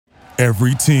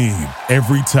Every team,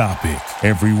 every topic,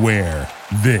 everywhere.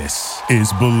 This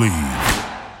is Believe.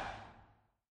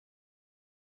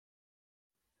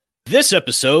 This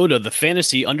episode of the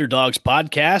Fantasy Underdogs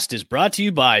podcast is brought to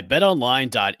you by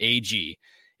BetOnline.ag.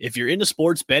 If you're into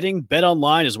sports betting,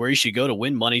 BetOnline is where you should go to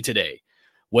win money today.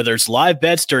 Whether it's live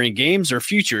bets during games or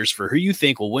futures for who you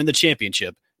think will win the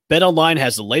championship, BetOnline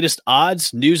has the latest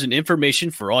odds, news, and information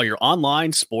for all your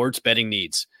online sports betting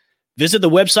needs. Visit the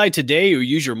website today or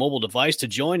use your mobile device to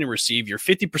join and receive your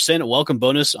 50% welcome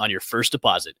bonus on your first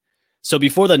deposit. So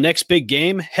before the next big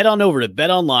game, head on over to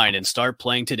BetOnline and start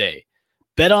playing today.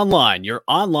 BetOnline, your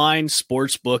online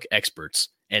sportsbook experts.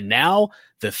 And now,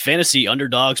 the Fantasy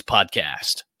Underdogs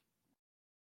podcast.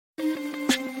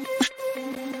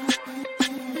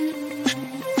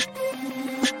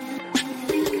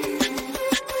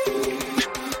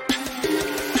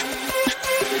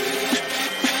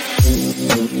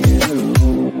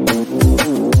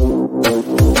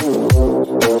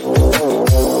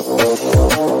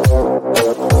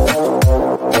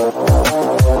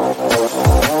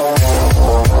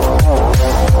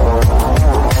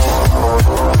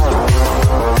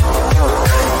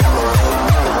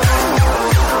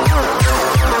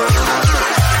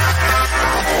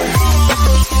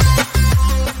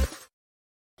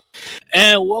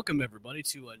 And welcome, everybody,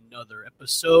 to another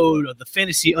episode of the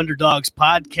Fantasy Underdogs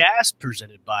podcast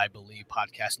presented by Believe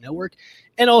Podcast Network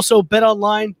and also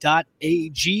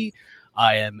betonline.ag.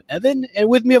 I am Evan, and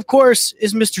with me, of course,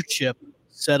 is Mr. Chip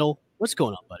Settle. What's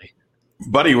going on, buddy?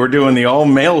 Buddy, we're doing the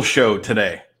all-male show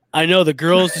today. I know the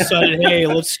girls decided, hey,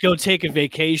 let's go take a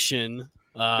vacation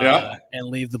and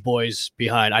leave the boys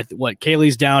behind.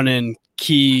 Kaylee's down in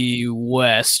Key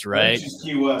West, right? Yeah, she's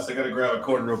Key West. I got to grab a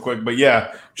cord real quick. But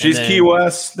yeah, she's Key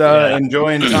West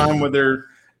enjoying time with her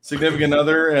significant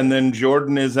other. And then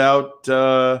Jordan is out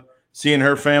seeing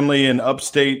her family in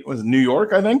upstate New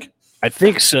York, I think. I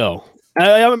think so.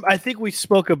 I think we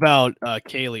spoke about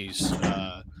Kaylee's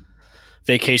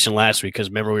vacation last week because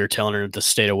remember we were telling her to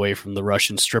stay away from the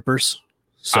Russian strippers.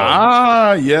 So,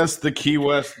 yes, the Key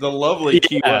West, the lovely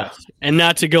Key West. And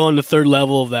not to go on the third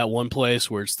level of that one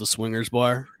place where it's the swingers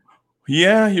bar.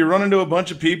 Yeah, you run into a bunch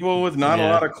of people with not a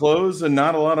lot of clothes and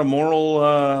not a lot of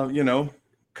moral,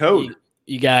 code.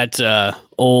 You got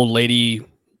old lady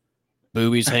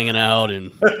boobies hanging out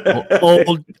and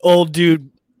old dude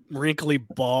wrinkly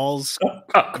balls.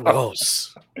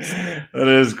 Gross. That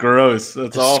is gross.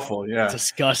 That's awful. Yeah.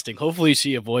 Disgusting. Hopefully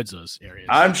she avoids those areas.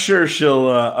 I'm sure she'll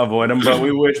avoid them, but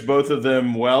we wish both of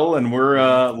them well, and we're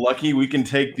lucky we can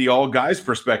take the all guys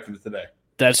perspective today.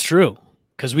 That's true,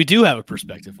 because we do have a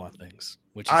perspective on things.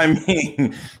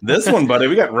 This one, buddy,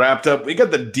 we got wrapped up. We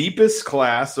got the deepest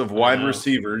class of wide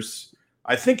receivers,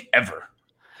 I think, ever,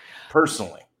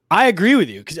 personally. I agree with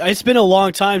you, because it's been a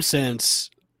long time since,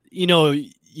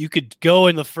 you could go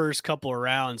in the first couple of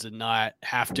rounds and not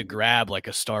have to grab like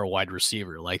a star wide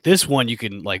receiver. Like this one, you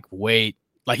can wait.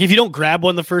 Like if you don't grab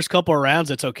one the first couple of rounds,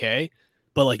 that's okay.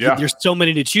 But there's so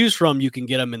many to choose from, you can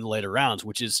get them in the later rounds,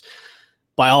 which is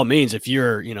by all means, if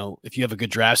if you have a good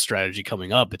draft strategy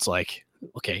coming up, it's like,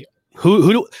 okay,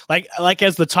 who do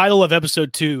as the title of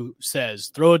episode 2 says,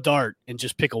 throw a dart and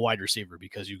just pick a wide receiver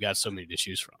because you've got so many to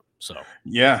choose from. So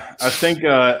yeah, I think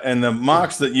and the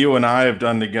mocks that you and I have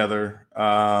done together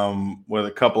with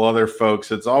a couple other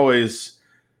folks,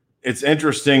 it's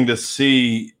interesting to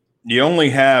see. You only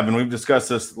have, and we've discussed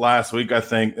this last week, I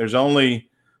think there's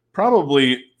only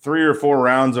probably 3 or 4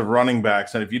 rounds of running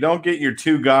backs, and if you don't get your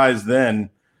 2 guys, then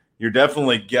you're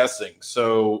definitely guessing.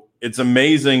 So it's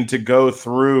amazing to go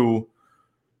through,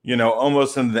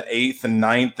 almost into the 8th and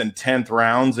 9th and 10th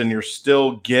rounds, and you're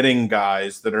still getting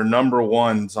guys that are number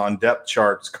ones on depth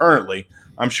charts currently.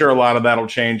 I'm sure a lot of that will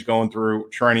change going through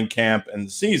training camp and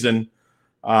the season,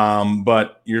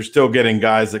 but you're still getting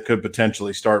guys that could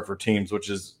potentially start for teams, which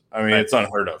is, it's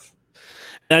unheard of.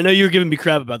 And I know you were giving me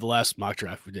crap about the last mock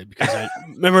draft we did because I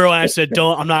remember when I said,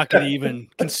 I'm not going to even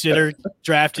consider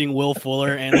drafting Will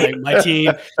Fuller and my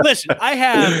team. Listen, I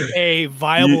have a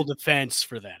viable defense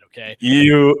for that. Okay.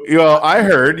 I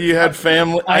heard you had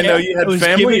family. I know you had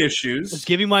family issues. I was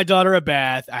giving my daughter a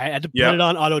bath. I had to put it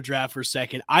on auto draft for a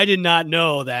second. I did not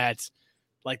know that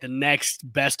the next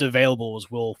best available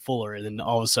was Will Fuller. And then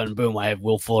all of a sudden, boom, I have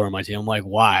Will Fuller on my team. I'm like,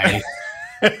 why?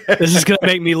 This is going to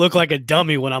make me look like a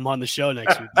dummy when I'm on the show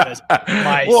next week because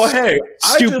my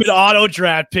stupid auto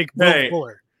draft picked Will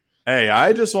Fuller. Hey,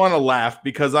 I just want to laugh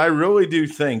because I really do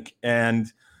think,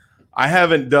 and I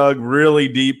haven't dug really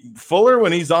deep. Fuller,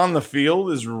 when he's on the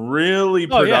field, is really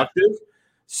productive. Yeah.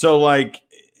 So,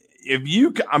 if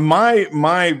you –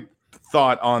 my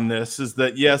thought on this is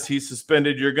that, yes, he's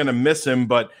suspended. You're going to miss him,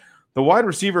 but the wide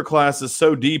receiver class is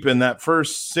so deep in that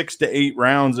first 6 to 8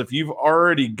 rounds. If you've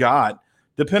already got,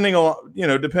 depending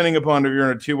upon if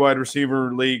you're in a 2 wide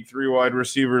receiver league, 3 wide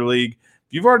receiver league,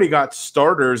 if you've already got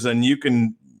starters and you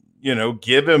can,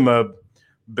 give him a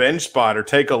bench spot or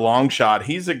take a long shot,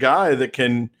 he's a guy that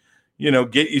can,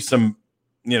 get you some,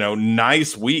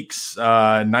 nice weeks,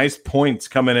 nice points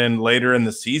coming in later in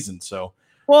the season. So,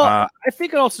 well, I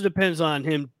think it also depends on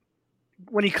him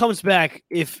when he comes back.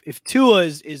 If Tua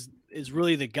is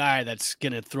really the guy that's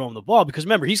going to throw him the ball, because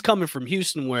remember, he's coming from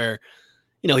Houston where,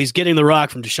 he's getting the rock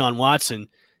from Deshaun Watson,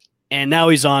 and now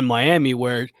he's on Miami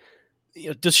where,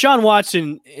 Deshaun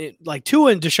Watson, like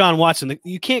Tua and Deshaun Watson,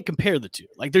 you can't compare the two.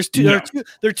 Like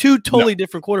they're two totally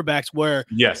different quarterbacks where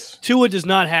yes, Tua does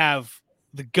not have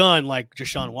the gun like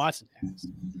Deshaun Watson has.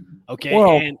 Okay.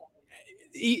 Well, and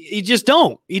he just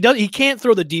don't. He can't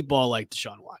throw the deep ball like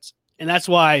Deshaun Watson. And that's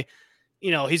why,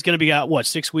 he's going to be out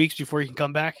 6 weeks before he can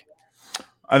come back.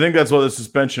 I think that's what the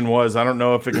suspension was. I don't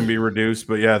know if it can be reduced,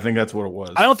 but yeah, I think that's what it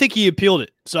was. I don't think he appealed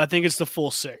it. So I think it's the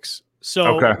full 6.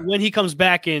 So when he comes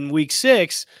back in week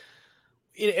 6,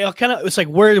 it's like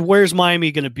where's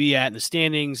Miami going to be at in the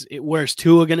standings? Where's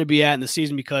Tua going to be at in the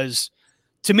season? Because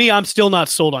to me, I'm still not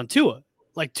sold on Tua.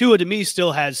 Like Tua to me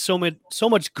still has so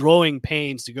much growing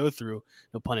pains to go through.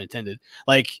 No pun intended.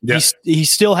 Like he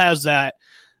still has that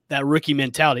rookie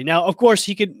mentality. Now, of course,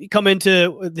 he could come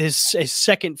into his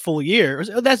second full year.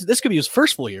 This could be his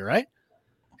first full year, right?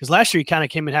 Because last year he kind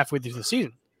of came in halfway through the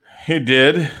season. He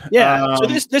did. Yeah. So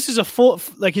this is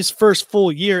his first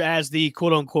full year as the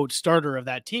quote unquote starter of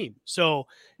that team. So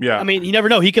yeah, I mean, you never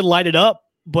know. He could light it up,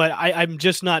 but I'm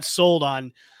just not sold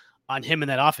on him in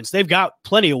that offense. They've got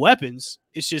plenty of weapons.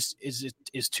 It's just is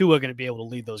Tua going to be able to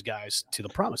lead those guys to the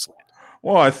promised land?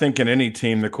 Well, I think in any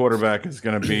team, the quarterback is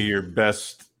going to be your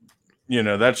best.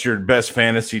 That's your best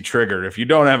fantasy trigger. If you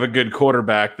don't have a good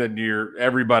quarterback, then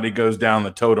everybody goes down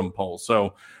the totem pole.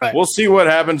 So We'll see what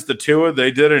happens to Tua. They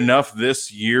did enough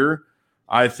this year,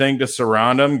 I think, to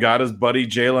surround him. Got his buddy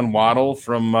Jalen Waddle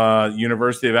from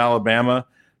University of Alabama,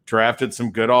 drafted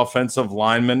some good offensive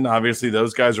linemen. Obviously,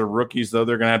 those guys are rookies, though.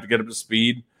 They're going to have to get up to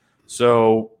speed.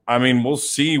 So, I mean, we'll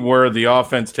see where the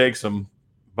offense takes them.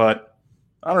 But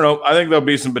I don't know. I think there'll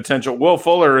be some potential. Will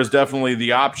Fuller is definitely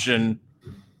the option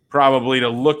probably to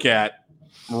look at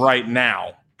right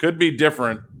now. Could be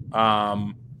different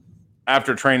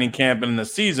after training camp and in the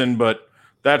season, but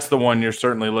that's the one you're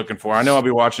certainly looking for. I know I'll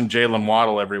be watching Jalen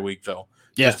Waddle every week, though,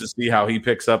 just to see how he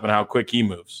picks up and how quick he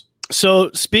moves. So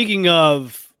speaking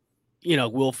of,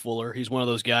 Will Fuller, he's one of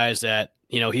those guys that,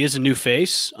 he is a new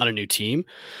face on a new team.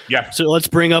 Yeah. So let's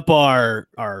bring up our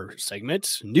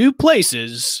segment, New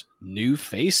Places, New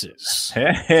Faces.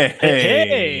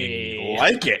 Hey.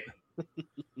 Like it.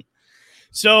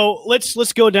 So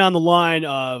let's go down the line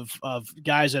of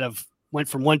guys that have went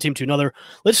from one team to another.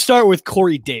 Let's start with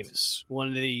Corey Davis, one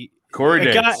of the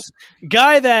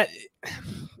guy that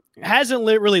hasn't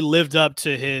really lived up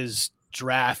to his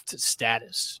draft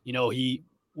status. He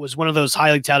was one of those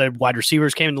highly touted wide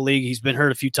receivers, came in the league. He's been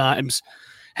hurt a few times,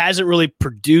 hasn't really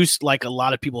produced like a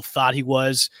lot of people thought he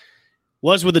was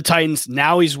with the Titans.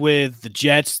 Now he's with the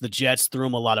Jets. The Jets threw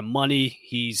him a lot of money.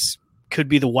 Could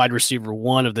be the wide receiver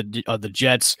 1 of the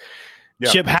Jets. Yeah.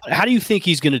 Chip, how do you think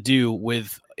he's going to do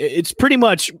with – it's pretty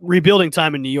much rebuilding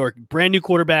time in New York. Brand new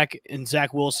quarterback in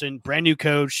Zach Wilson, brand new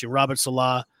coach in Robert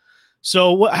Saleh.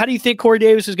 So how do you think Corey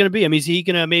Davis is going to be? I mean, is he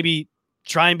going to maybe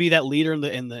try and be that leader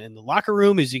in the locker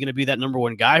room? Is he going to be that number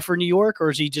 1 guy for New York, or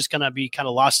is he just going to be kind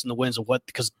of lost in the winds of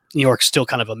because New York's still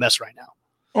kind of a mess right now?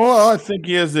 Well, I think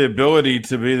he has the ability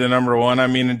to be the number 1. I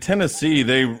mean, in Tennessee,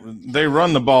 they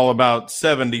run the ball about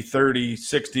 70-30,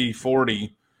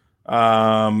 60-40.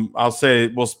 I'll say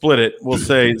we'll split it. We'll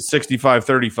say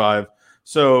 65-35.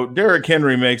 So Derrick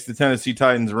Henry makes the Tennessee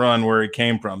Titans run where he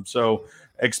came from. So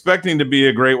expecting to be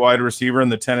a great wide receiver in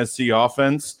the Tennessee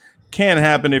offense can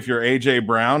happen if you're A.J.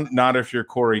 Brown, not if you're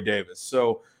Corey Davis.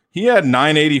 So he had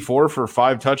 984 for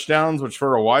 5 touchdowns, which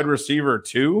for a wide receiver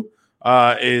 2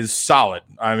 is solid.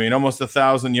 I mean, almost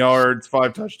 1,000 yards,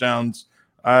 5 touchdowns.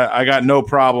 I got no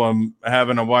problem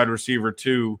having a wide receiver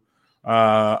 2.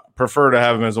 Prefer to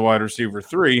have him as a wide receiver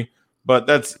 3, but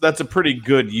that's a pretty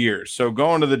good year. So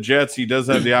going to the Jets, he does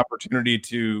have the opportunity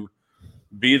to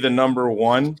be the number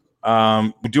 1.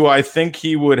 Do I think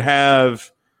he would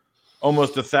have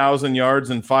almost 1,000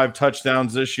 yards and 5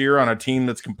 touchdowns this year on a team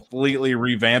that's completely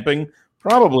revamping?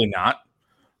 Probably not.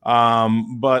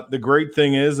 But the great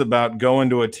thing is about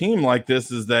going to a team like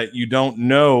this is that you don't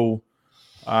know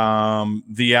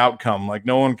the outcome. Like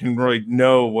no one can really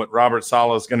know what Robert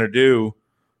Saleh is going to do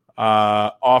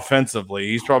offensively.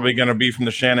 He's probably going to be from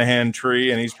the Shanahan tree,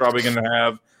 and he's probably going to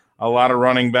have a lot of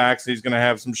running backs. He's going to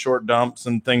have some short dumps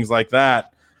and things like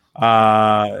that.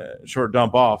 Short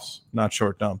dump offs, not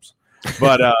short dumps.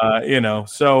 But,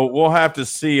 so we'll have to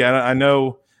see. I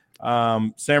know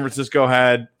San Francisco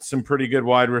had some pretty good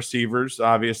wide receivers,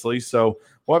 obviously. So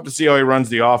we'll have to see how he runs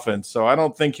the offense. So I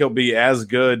don't think he'll be as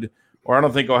good, or I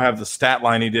don't think he'll have the stat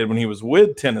line he did when he was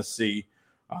with Tennessee.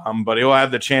 But he'll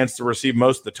have the chance to receive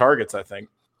most of the targets, I think.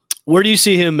 Where do you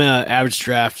see him average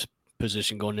draft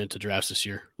position going into drafts this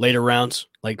year? Later rounds,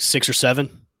 like 6 or 7?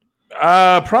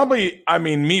 Probably. I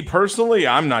mean, me personally,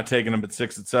 I'm not taking him at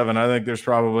 6 and 7. I think there's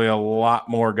probably a lot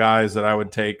more guys that I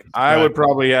would take. I would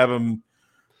probably have him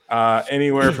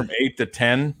anywhere from 8 to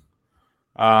 10.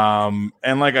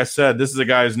 And like I said, this is a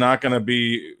guy who's not going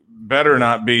to better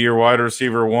not be your wide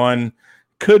receiver 1.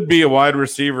 Could be a wide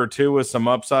receiver 2 with some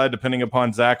upside, depending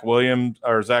upon Zach Wilson.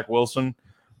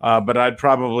 But I'd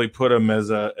probably put him as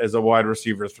a wide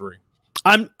receiver 3.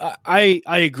 I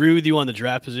agree with you on the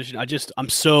draft position. I'm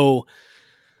so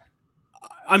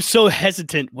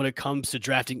hesitant when it comes to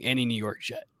drafting any New York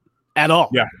Jet at all.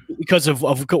 Yeah, because of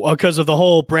the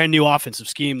whole brand new offensive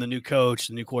scheme, the new coach,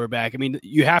 the new quarterback. I mean,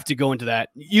 you have to go into that.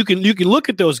 You can look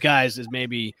at those guys as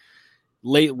maybe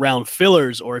late round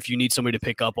fillers, or if you need somebody to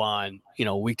pick up on,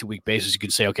 week to week basis, you can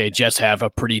say, okay, Jets have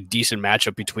a pretty decent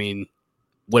matchup between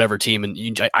whatever team,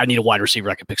 and I need a wide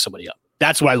receiver. I can pick somebody up.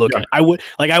 That's what I look at. I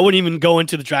wouldn't even go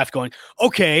into the draft going,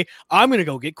 okay, I'm going to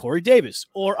go get Corey Davis,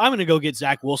 or I'm going to go get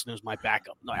Zach Wilson as my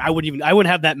backup. No, I wouldn't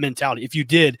have that mentality. If you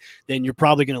did, then you're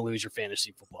probably going to lose your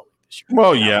fantasy football league this year.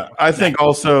 Well, yeah. I think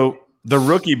also the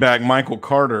rookie back, Michael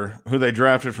Carter, who they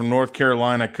drafted from North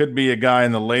Carolina, could be a guy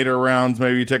in the later rounds.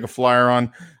 Maybe you take a flyer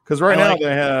on, because now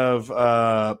they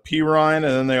have P. Ryan,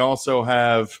 and then they also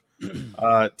have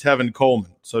Tevin Coleman.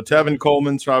 So Tevin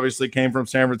Coleman's obviously came from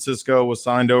San Francisco, was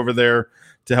signed over there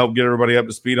to help get everybody up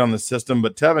to speed on the system.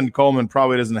 But Tevin Coleman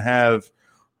probably doesn't have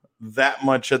that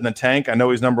much in the tank. I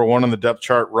know he's number 1 on the depth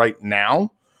chart right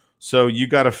now. So you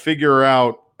got to figure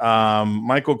out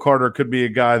Michael Carter could be a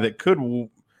guy that could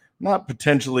not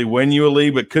potentially win you a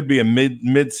league, but could be a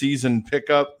mid-season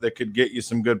pickup that could get you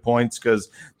some good points, because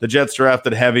the Jets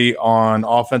drafted heavy on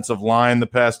offensive line the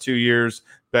past 2 years.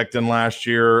 Becton last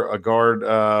year, a guard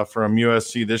from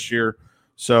USC this year.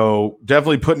 So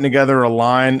definitely putting together a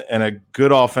line and a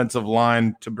good offensive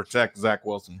line to protect Zach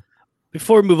Wilson.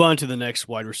 Before we move on to the next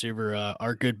wide receiver,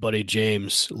 our good buddy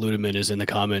James Ludeman is in the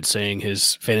comments saying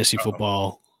his fantasy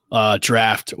football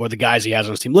draft, or the guys he has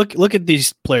on his team. Look at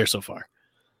these players so far.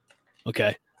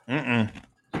 Okay.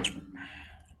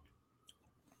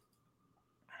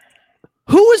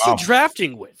 Who is he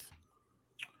drafting with?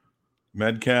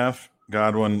 Metcalf,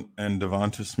 Godwin, and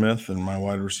Devonta Smith, and my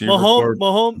wide receiver.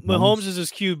 Mahomes is his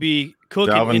QB. Cook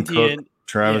Dalvin and Etienne. Cook,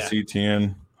 Travis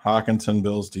Etienne, Hawkinson,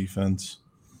 Bills defense.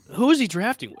 Who is he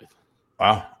drafting with?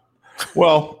 Wow.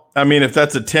 Well, I mean, if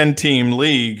that's a 10-team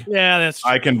league,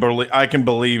 I can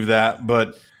believe that.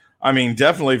 But I mean,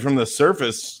 definitely from the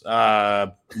surface,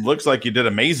 looks like you did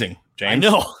amazing, James. I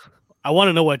know. I want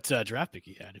to know what draft pick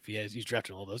he had. If he's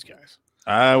drafting all those guys.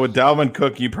 With Dalvin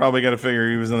Cook, you probably got to figure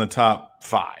he was in the top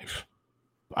 5.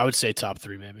 I would say top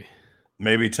 3, maybe.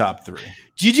 Maybe top 3.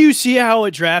 Did you see how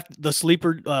it draft the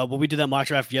sleeper? When we did that mock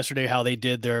draft yesterday, how they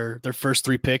did their first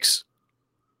 3 picks.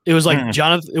 It was like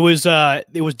Jonathan. It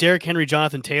was Derrick Henry,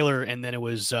 Jonathan Taylor, and then it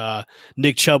was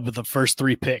Nick Chubb with the first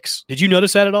 3 picks. Did you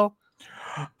notice that at all?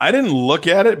 I didn't look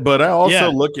at it, but I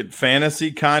also look at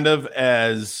fantasy kind of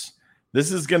as this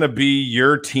is going to be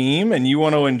your team, and you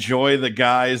want to enjoy the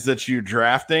guys that you're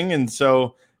drafting, and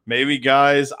so maybe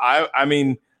guys. I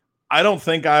mean, I don't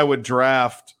think I would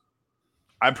draft.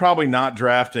 I'm probably not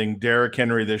drafting Derrick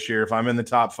Henry this year if I'm in the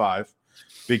top 5,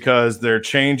 because they're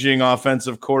changing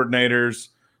offensive coordinators.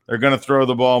 They're going to throw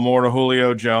the ball more to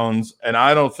Julio Jones, and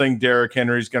I don't think Derrick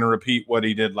Henry's going to repeat what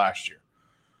he did last year.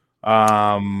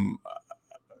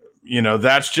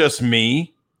 That's just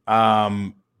me.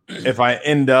 If I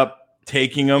end up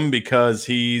taking him because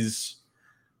he's,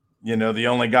 the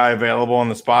only guy available on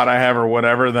the spot I have or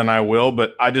whatever, then I will.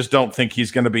 But I just don't think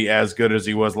he's going to be as good as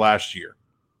he was last year.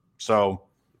 So,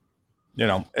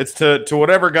 it's to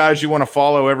whatever guys you want to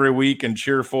follow every week and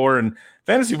cheer for. And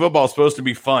fantasy football is supposed to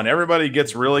be fun. Everybody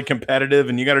gets really competitive,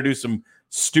 and you got to do some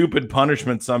stupid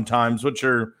punishments sometimes, which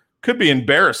could be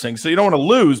embarrassing. So you don't want to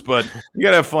lose, but you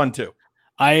got to have fun too.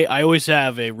 I always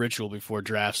have a ritual before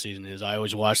draft season is I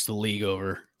always watch the league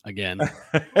over again.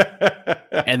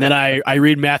 And then I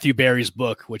read Matthew Berry's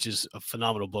book, which is a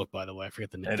phenomenal book, by the way. I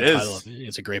forget the title of it.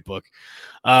 It's a great book.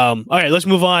 All right, let's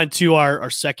move on to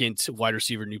our second wide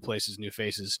receiver, new places, new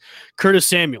faces. Curtis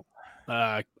Samuel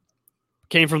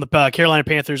came from the Carolina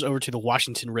Panthers over to the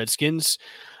Washington Redskins.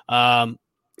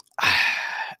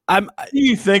 I'm.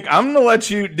 You think I'm going to let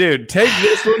you, dude, take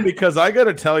this one because I got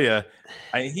to tell you,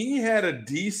 he had a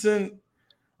decent.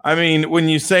 I mean, when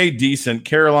you say decent,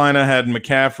 Carolina had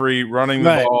McCaffrey running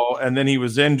the ball, and then he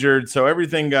was injured, so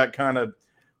everything got kind of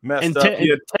messed up.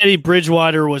 And Teddy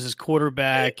Bridgewater was his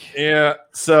quarterback. Yeah,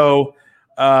 so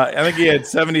I think he had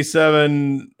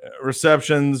 77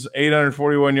 receptions,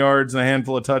 841 yards, and a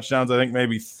handful of touchdowns. I think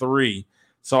maybe 3.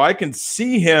 So I can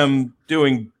see him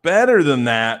doing better than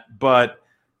that, but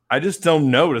I just don't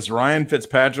know. Does Ryan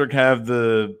Fitzpatrick have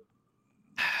the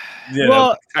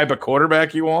type of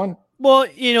quarterback you want? Well,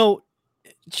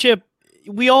 Chip,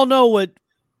 we all know what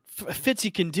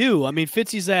Fitzy can do. I mean,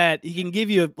 Fitzy's he can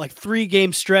give you like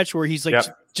 3-game stretch where he's like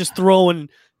just throwing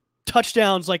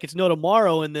touchdowns like it's no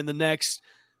tomorrow, and then the next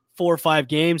 4 or 5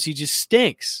 games he just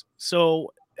stinks.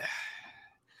 So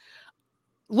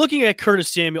looking at Curtis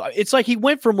Samuel, it's like he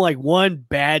went from like one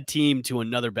bad team to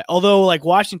another bad. Although like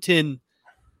Washington,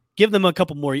 give them a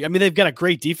couple more. I mean, they've got a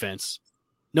great defense,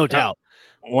 no doubt.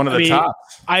 One of the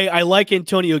tops. I like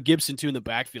Antonio Gibson too in the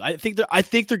backfield. I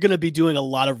think they're going to be doing a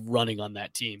lot of running on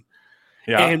that team.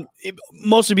 Yeah, and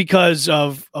mostly because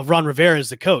of Ron Rivera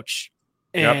as the coach,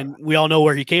 and we all know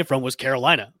where he came from was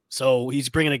Carolina. So he's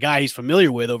bringing a guy he's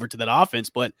familiar with over to that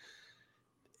offense. But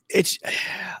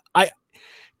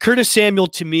Curtis Samuel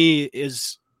to me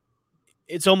is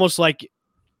almost like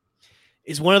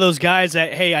is one of those guys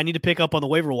that, hey, I need to pick up on the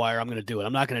waiver wire. I'm going to do it.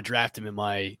 I'm not going to draft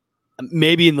him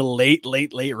maybe in the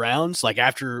late rounds, like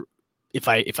after if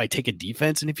I take a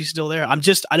defense and if he's still there. I'm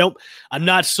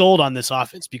not sold on this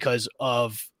offense because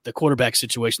of the quarterback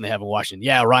situation they have in Washington.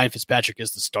 Yeah, Ryan Fitzpatrick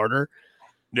is the starter.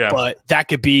 Yeah, but that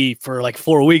could be for like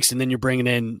 4 weeks, and then you're bringing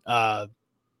in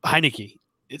Heineke.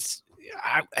 It's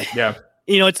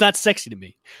not sexy to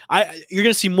me. You're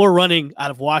going to see more running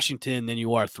out of Washington than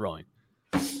you are throwing.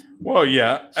 Well,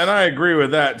 yeah, and I agree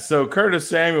with that. So Curtis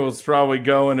Samuel's probably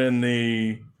going in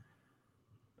the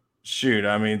shoot.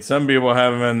 I mean, some people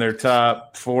have him in their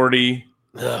top 40.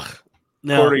 No.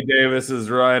 Corey Davis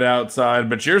is right outside,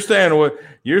 but you're staying away.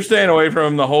 You're staying away from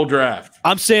him the whole draft.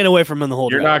 I'm staying away from him the whole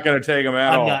draft. You're not going to take him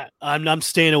at all. I'm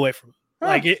staying away from him. Huh.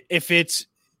 Like if it's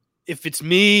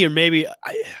me or maybe.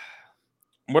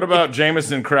 What about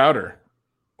Jamison Crowder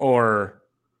or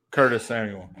Curtis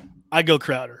Samuel? I go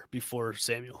Crowder before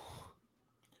Samuel.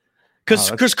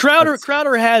 Because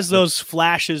Crowder has those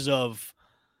flashes of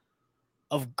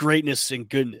greatness and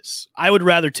goodness. I would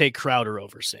rather take Crowder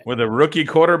over Samuel. With a rookie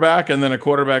quarterback and then a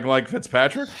quarterback like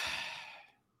Fitzpatrick?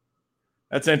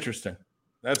 That's interesting.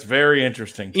 That's very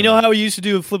interesting. You know how we used to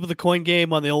do a flip of the coin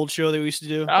game on the old show that we used to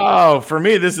do? Oh, for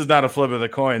me, this is not a flip of the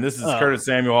coin. This is Curtis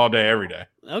Samuel all day, every day.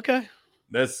 Okay.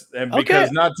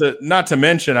 Because not to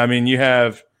mention, I mean, you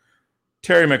have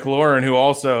Terry McLaurin, who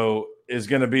also is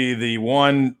going to be the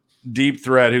one deep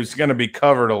threat who's going to be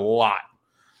covered a lot.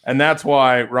 And that's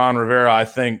why Ron Rivera, I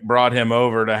think, brought him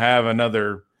over to have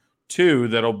another 2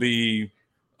 that'll be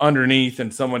underneath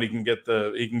and somebody can get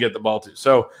the ball to.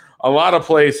 So a lot of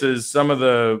places, some of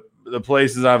the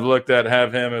places I've looked at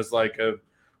have him as like a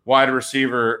wide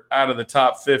receiver out of the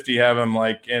top 50, have him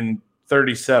like in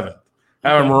 37.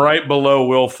 Have him right below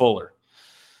Will Fuller.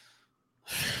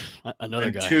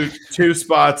 Another guy. Two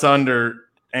spots under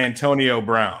Antonio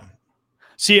Brown.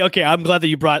 See, okay, I'm glad that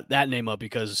you brought that name up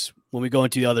because when we go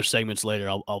into the other segments later,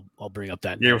 I'll bring up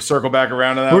that name. You'll circle back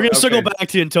around to that. We're gonna circle back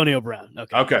to Antonio Brown.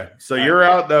 Okay. So you're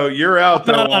out though. You're out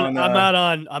though. I'm out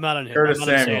on him. Curtis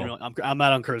Samuel. I'm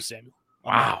out on Curtis Samuel.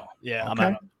 I'm out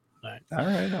on. All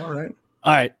right.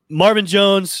 All right. Marvin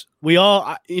Jones.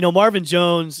 Marvin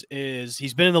Jones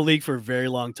he's been in the league for a very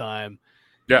long time.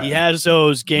 Yeah. He has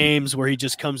those games where he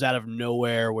just comes out of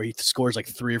nowhere, where he scores like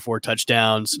 3 or 4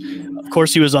 touchdowns. Of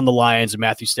course, he was on the Lions, and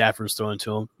Matthew Stafford was throwing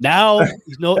to him. Now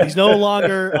he's no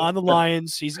longer on the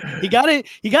Lions. He got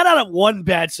out of one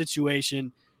bad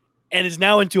situation, and is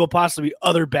now into a possibly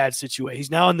other bad situation.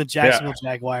 He's now in the Jacksonville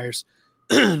Jaguars.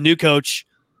 New coach,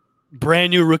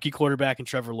 brand new rookie quarterback in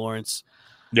Trevor Lawrence.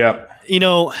 Yeah.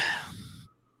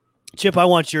 Chip, I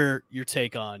want your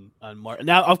take on Martin.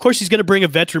 Now, of course, he's going to bring a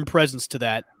veteran presence to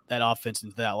that offense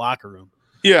into that locker room.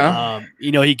 Yeah.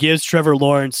 He gives Trevor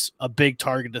Lawrence a big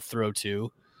target to throw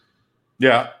to.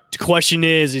 Yeah. The question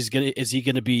is he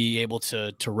going to be able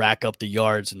to rack up the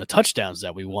yards and the touchdowns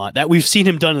that we want, that we've seen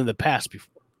him done in the past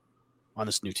before on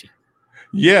this new team?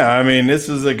 Yeah, I mean, this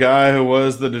is a guy who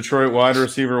was the Detroit wide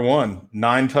receiver 1,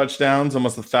 9 touchdowns,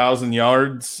 almost 1,000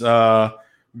 yards.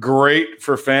 Great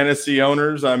for fantasy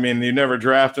owners. I mean, you never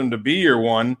draft him to be your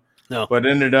one, but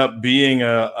ended up being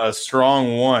a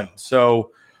strong one.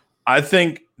 So I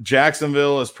think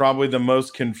Jacksonville is probably the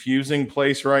most confusing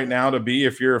place right now to be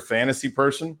if you're a fantasy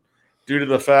person. due to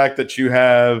the fact that you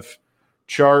have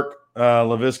Chark,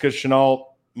 Laviska Shenault,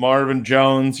 Marvin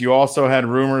Jones. You also had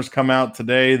rumors come out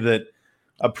today that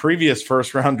a previous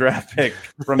first-round draft pick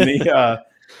from the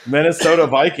Minnesota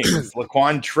Vikings,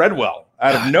 Laquan Treadwell,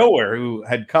 out of nowhere, who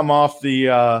had come off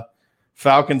the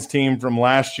Falcons team from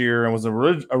last year and was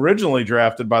originally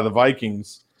drafted by the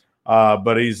Vikings.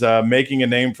 But he's making a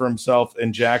name for himself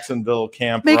in Jacksonville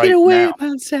camp making right a way now.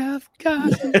 myself,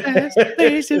 fast,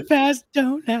 racing fast,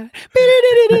 don't I?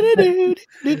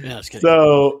 No,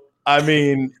 So, I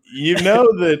mean, you know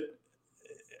that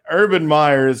Urban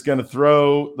Meyer is going to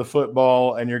throw the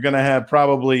football, and you're going to have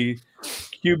probably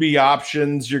QB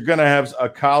options. You're going to have a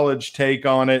college take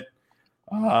on it.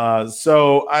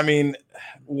 So, I mean,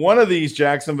 one of these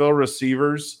Jacksonville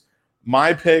receivers,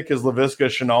 my pick is Laviska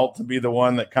Shenault to be the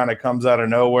one that kind of comes out of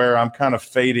nowhere. I'm kind of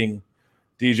fading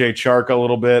DJ Chark a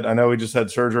little bit. I know he just had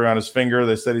surgery on his finger.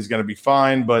 They said he's going to be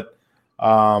fine, but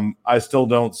I still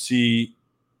don't see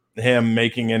him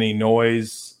making any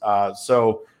noise.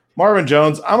 So Marvin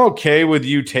Jones, I'm okay with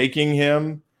you taking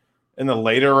him in the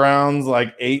later rounds,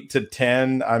 like 8 to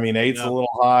 10. I mean, 8's a little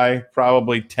high,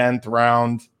 probably 10th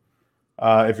round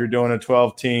if you're doing a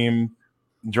 12-team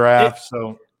draft.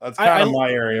 So that's kind of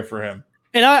my area for him.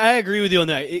 And I agree with you on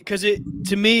that, because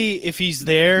to me, if he's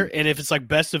there and if it's like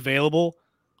best available,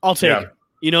 I'll take it.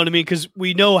 You know what I mean? Because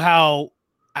we know how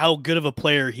good of a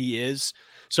player he is.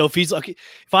 So if he's like,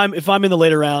 if I'm in the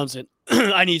later rounds and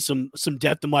I need some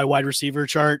depth in my wide receiver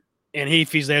chart, and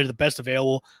if he's there, the best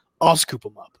available, I'll scoop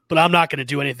him up. But I'm not going to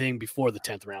do anything before the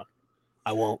 10th round.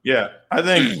 I won't. Yeah, I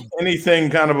think anything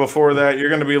kind of before that, you're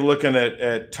going to be looking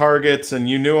at targets, and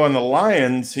you knew on the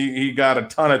Lions, he got a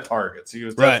ton of targets. He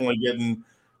was definitely getting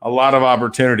a lot of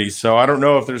opportunities. So I don't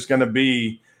know if there's going to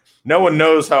be – no one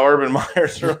knows how Urban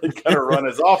Meyer's really going to run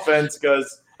his offense,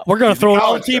 because we're going to throw it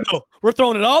all to Tebow. We're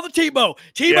throwing it all to Tebow.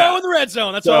 Tebow in the red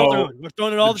zone. That's all we're doing. We're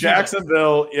throwing it all to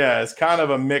Jacksonville. Yeah, it's kind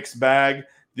of a mixed bag.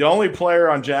 The only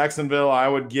player on Jacksonville I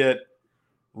would get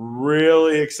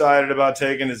really excited about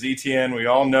taking is ETN. We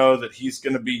all know that he's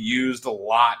going to be used a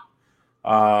lot.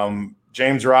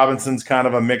 James Robinson's kind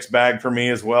of a mixed bag for me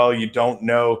as well. You don't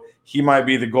know. He might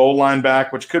be the goal line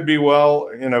back, which could be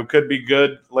could be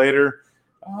good later.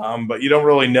 But you don't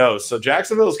really know. So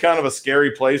Jacksonville is kind of a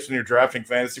scary place when you're drafting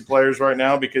fantasy players right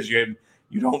now, because you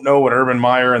don't know what Urban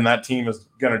Meyer and that team is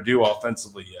going to do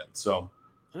offensively yet. So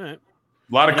all right.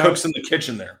 A lot of cooks in the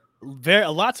kitchen there.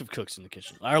 Lots of cooks in the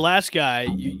kitchen. Our last guy,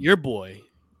 your boy,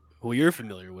 who you're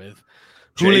familiar with,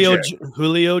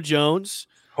 Julio Jones,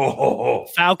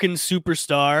 Falcon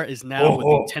superstar, is now with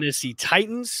the Tennessee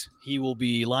Titans. He will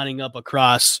be lining up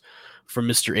across from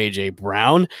Mr. AJ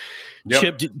Brown. Yep.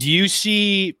 Chip, do you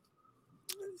see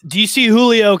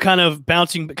Julio kind of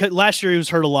bouncing? Because last year he was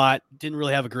hurt a lot, didn't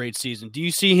really have a great season. Do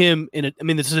you see him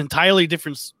this is an entirely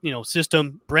different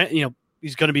system.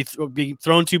 He's going to be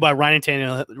thrown to by Ryan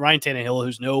Tannehill,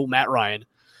 who's no Matt Ryan.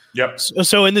 Yep.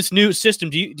 So in this new system,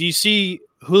 do you see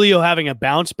Julio having a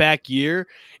bounce back year?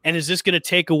 And is this going to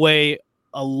take away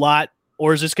a lot,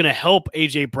 or is this going to help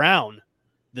AJ Brown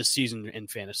this season in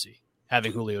fantasy,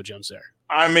 having Julio Jones there?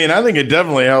 I mean, I think it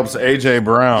definitely helps AJ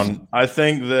Brown. I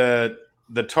think that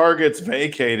the targets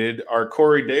vacated are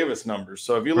Corey Davis numbers.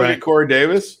 So if you look at Corey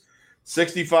Davis,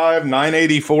 65,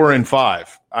 984, and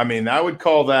 5. I mean, I would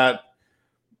call that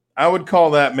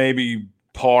maybe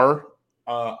par.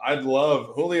 I'd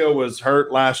love – Julio was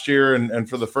hurt last year and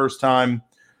for the first time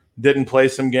didn't play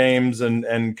some games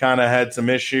and kind of had some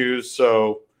issues.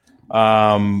 So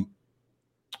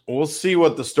we'll see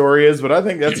what the story is, but I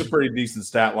think that's a pretty decent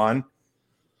stat line.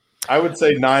 I would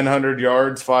say 900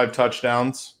 yards, 5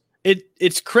 touchdowns.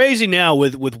 It's crazy now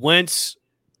with Wentz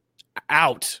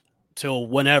out till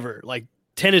whenever. Like,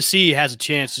 Tennessee has a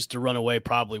chance just to run away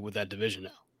probably with that division now,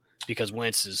 because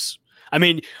Wentz is.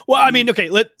 Okay. Let me dial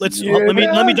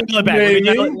it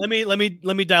back.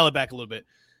 Let me dial it back a little bit,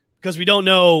 because we don't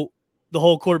know the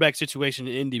whole quarterback situation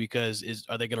in Indy. Because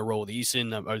are they going to roll with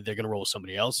Eason? Are they going to roll with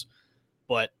somebody else?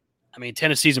 But I mean,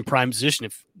 Tennessee's in prime position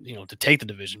to take the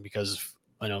division, because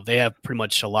they have pretty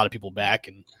much a lot of people back,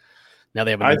 and now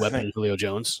they have a new weapon, Julio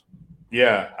Jones.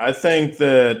 Yeah, I think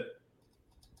that.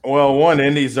 Well,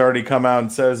 Indy's already come out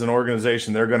and says an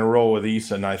organization they're going to roll with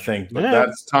Eason, I think, but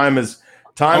that's time is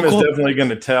definitely going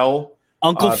to tell.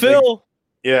 Uncle Phil.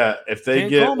 If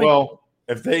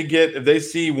they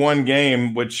see one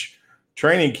game, which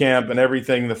training camp and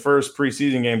everything, the first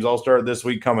preseason games all start this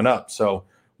week coming up. So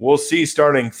we'll see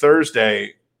starting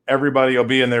Thursday, everybody will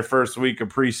be in their first week of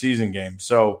preseason games.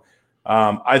 So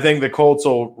I think the Colts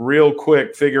will real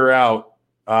quick figure out,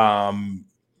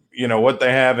 what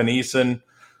they have in Eason.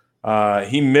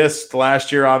 He missed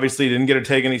last year. Obviously, didn't get to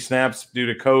take any snaps due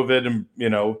to COVID and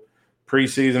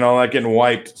preseason, all that getting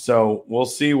wiped. So we'll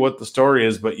see what the story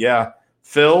is. But yeah,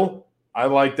 Phil, I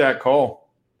like that call.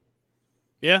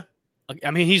 Yeah,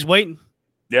 I mean he's waiting.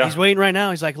 Yeah, he's waiting right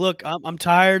now. He's like, look, I'm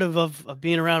tired of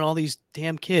being around all these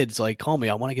damn kids. Like, call me.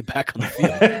 I want to get back on the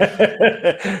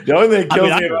field. The only thing that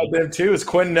kills me about them too is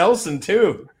Quentin Nelson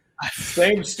too.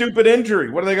 Same stupid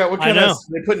injury. What do they got? What kind of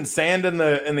they putting sand in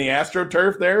the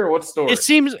AstroTurf there? Or what story? It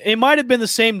seems it might have been the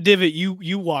same divot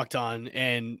you walked on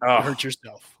and hurt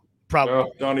yourself. Probably.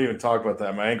 Oh, don't even talk about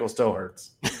that. My ankle still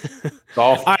hurts. It's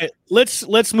awful. All right,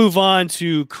 let's move on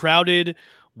to crowded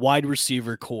wide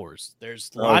receiver cores. There's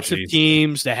lots of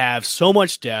teams that have so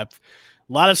much depth,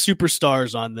 a lot of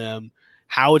superstars on them.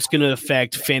 How it's going to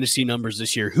affect fantasy numbers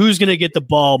this year? Who's going to get the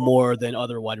ball more than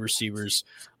other wide receivers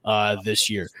this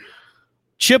year?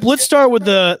 Chip, let's start with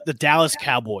the Dallas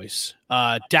Cowboys.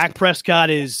 Dak Prescott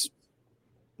is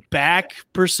back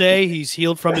per se. He's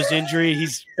healed from his injury.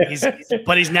 He's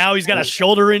got a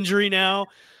shoulder injury now.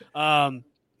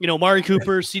 Amari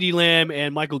Cooper, CeeDee Lamb,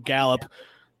 and Michael Gallup,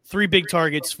 3 big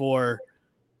targets for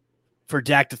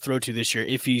Dak to throw to this year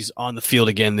if he's on the field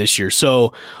again this year.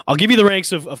 So I'll give you the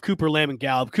ranks of Cooper, Lamb, and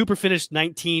Gallup. Cooper finished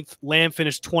 19th, Lamb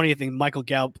finished 20th, and Michael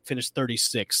Gallup finished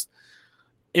 36th.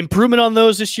 Improvement on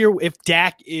those this year if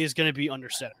Dak is going to be under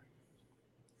center.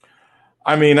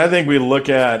 I mean, I think we look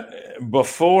at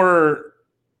before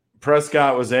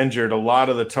Prescott was injured, a lot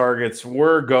of the targets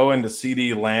were going to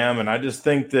CeeDee Lamb, and I just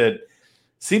think that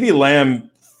CeeDee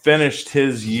Lamb finished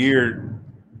his year.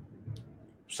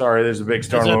 Sorry, there's a big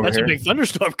storm over here. That's a big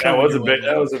thunderstorm coming.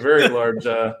 That was a very large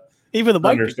even the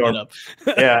thunderstorm. Up.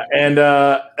 Yeah, and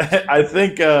I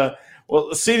think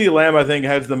CeeDee Lamb I think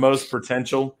has the most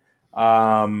potential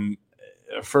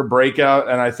for breakout,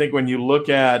 and I think when you look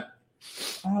at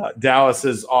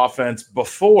Dallas's offense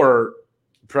before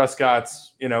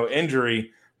Prescott's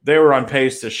injury, they were on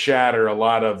pace to shatter a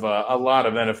lot of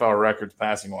NFL records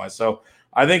passing wise. So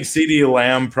I think CeeDee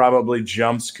Lamb probably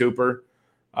jumps Cooper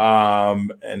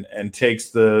and takes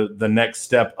the next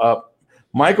step up.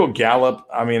 Michael Gallup,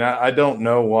 I mean, I don't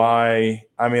know why.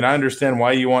 I mean, I understand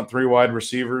why you want 3 wide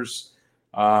receivers.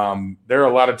 There are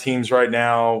a lot of teams right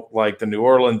now, like the New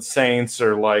Orleans Saints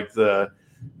or like the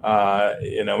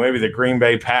maybe the Green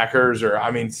Bay Packers, or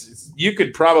you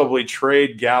could probably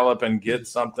trade Gallup and get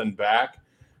something back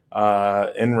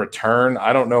in return.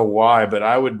 I don't know why, but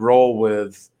I would roll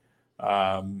with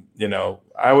I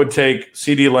would take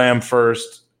CeeDee Lamb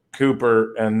first,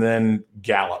 Cooper, and then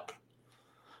Gallup.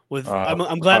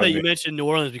 I'm glad that you mentioned New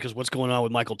Orleans because what's going on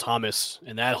with Michael Thomas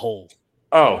and that whole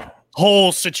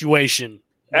situation.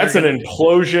 That's an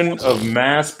implosion of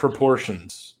mass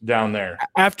proportions down there.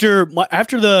 After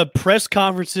the press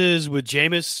conferences with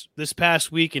Jameis this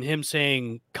past week and him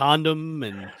saying condom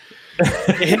and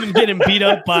him getting beat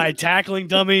up by tackling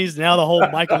dummies, now the whole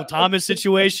Michael Thomas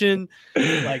situation,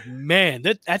 like, man,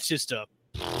 that's just a.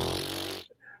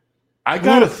 I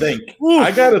gotta think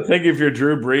if you're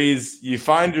Drew Brees, you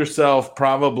find yourself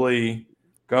probably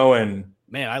going,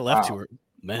 man, I left too early.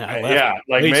 Man, I left. Yeah,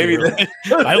 like maybe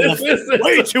I left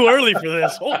way too early for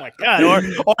this. Oh my god! Or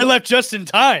I left just in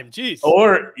time. Jeez.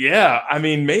 Or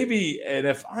maybe. And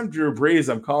if I'm Drew Brees,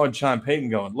 I'm calling Sean Payton,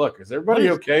 going, "Look, is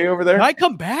everybody okay over there? Can I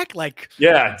come back? Like,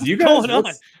 yeah. Do you guys going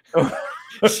on?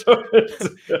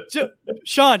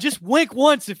 Sean, just wink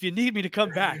once if you need me to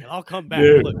come back, and I'll come back.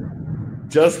 Dude, look.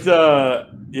 Just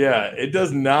it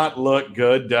does not look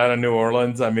good down in New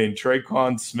Orleans. I mean,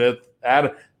 Traquan Smith,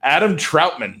 Adam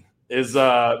Troutman is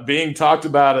being talked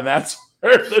about, and that's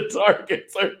where the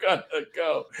targets are going to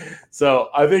go. So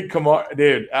I think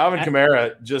Alvin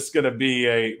Kamara just going to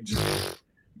be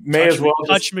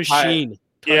touch machine.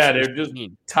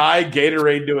 Tie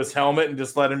Gatorade to his helmet and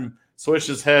just let him swish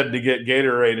his head to get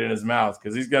Gatorade in his mouth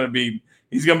because he's going to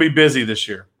be busy this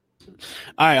year.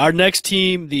 All right, our next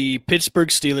team, the Pittsburgh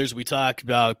Steelers. We talked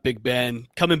about Big Ben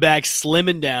coming back,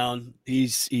 slimming down.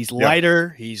 He's lighter.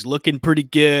 He's looking pretty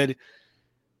good.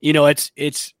 This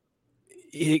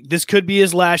could be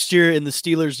his last year in the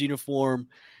Steelers uniform.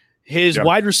 His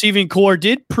wide receiving core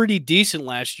did pretty decent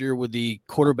last year with the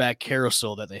quarterback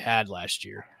carousel that they had last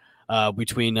year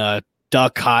between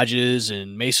Duck Hodges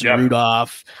and Mason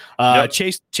Rudolph.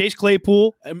 Chase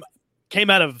Claypool came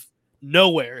out of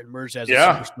nowhere and emerged as a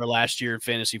superstar last year in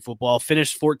fantasy football.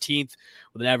 Finished 14th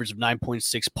with an average of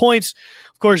 9.6 points.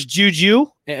 Of course, Juju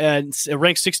and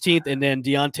ranked 16th, and then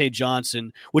Deontay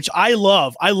Johnson, which I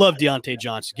love. I love Deontay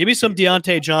Johnson. Give me some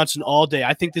Deontay Johnson all day.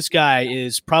 I think this guy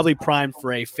is probably primed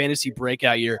for a fantasy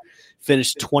breakout year.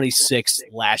 Finished 26th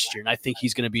last year, and I think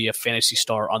he's going to be a fantasy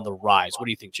star on the rise. What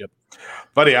do you think, Chip?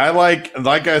 Buddy, I like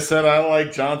I said, I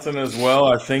like Johnson as well.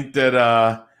 I think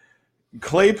that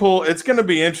Claypool, it's going to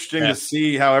be interesting to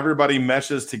see how everybody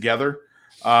meshes together.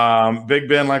 Big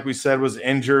Ben, like we said, was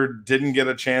injured, didn't get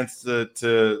a chance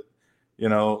to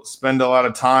spend a lot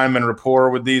of time and rapport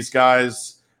with these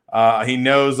guys. He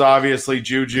knows, obviously,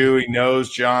 Juju. He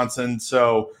knows Johnson.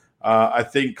 So I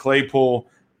think Claypool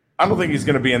 – I don't think he's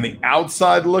going to be on the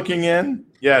outside looking in.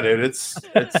 Yeah, dude, it's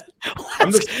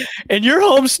and your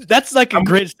homes. That's like a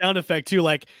great sound effect too.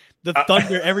 Like the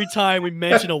thunder. Every time we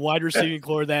mention a wide receiving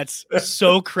core that's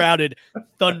so crowded,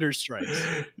 thunder strikes.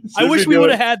 I wish we would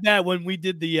have had that when we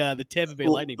did the Tampa Bay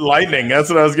Lightning. Lightning. That's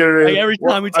what I was getting ready. Like every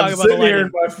time we talk about the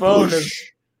Lightning,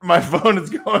 my phone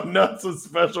is going nuts with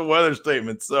special weather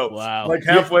statements. So like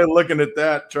halfway looking at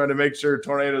that, trying to make sure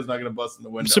tornado's not going to bust in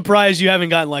the window. I'm surprised you haven't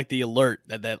gotten like the alert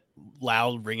that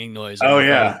loud ringing noise. Oh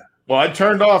yeah. Well, I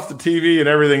turned off the TV and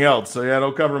everything else, so yeah,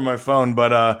 don't cover my phone.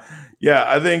 But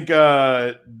I think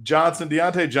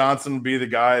Deontay Johnson would be the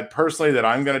guy personally that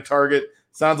I'm going to target.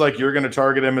 Sounds like you're going to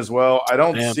target him as well. I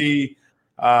don't see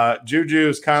Juju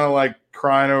is kind of like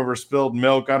crying over spilled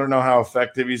milk. I don't know how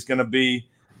effective he's going to be.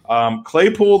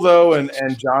 Claypool though, and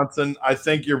Johnson, I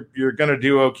think you're going to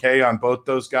do okay on both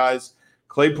those guys.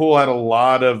 Claypool had a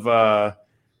lot of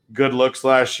good looks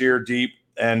last year deep,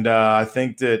 and I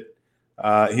think that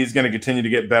he's going to continue to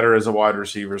get better as a wide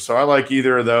receiver. So I like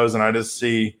either of those, and I just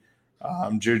see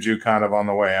Juju kind of on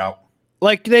the way out.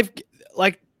 Like the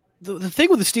thing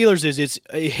with the Steelers is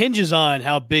it hinges on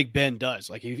how Big Ben does.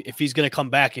 Like if he's going to come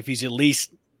back, if he's at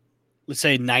least, let's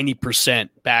say 90%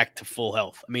 back to full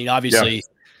health. I mean, obviously,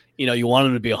 you want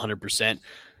him to be 100%.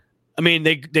 I mean,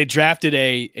 they drafted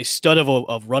a stud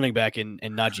of running back in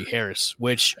Najee Harris,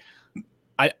 which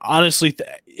I honestly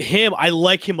I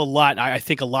like him a lot. I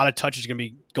think a lot of touches are going to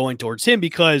be going towards him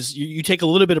because you take a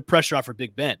little bit of pressure off for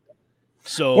Big Ben.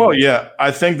 So, well, yeah, I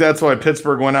think that's why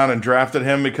Pittsburgh went out and drafted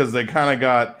him because they kind of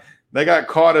got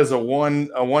caught as a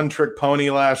one trick pony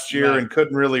last year and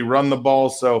couldn't really run the ball.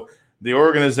 So the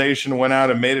organization went out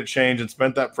and made a change and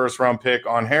spent that first round pick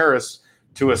on Harris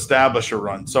to establish a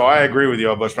run. So I agree with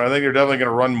you, Bushman. I think they're definitely going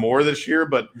to run more this year,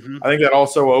 but I think that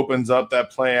also opens up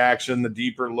that play action, the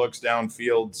deeper looks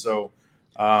downfield. So,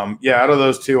 out of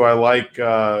those two, I like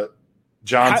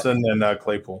Johnson and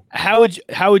Claypool. How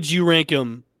would you rank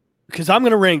them? Because I'm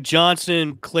going to rank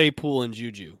Johnson, Claypool, and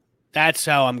Juju. That's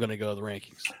how I'm going to go the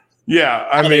rankings. Yeah,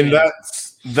 I mean,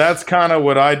 that's kind of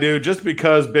what I do, just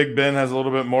because Big Ben has a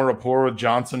little bit more rapport with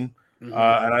Johnson. And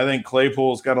I think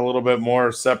Claypool's got a little bit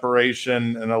more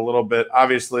separation and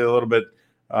obviously a little bit,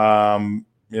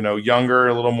 younger,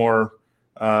 a little more,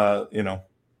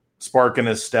 spark in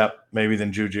his step maybe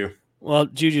than Juju. Well,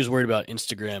 Juju's worried about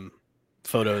Instagram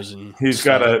photos and he's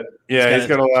got a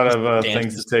lot of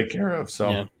things to take care of.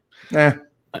 So,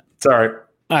 it's all right.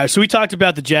 All right. So we talked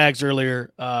about the Jags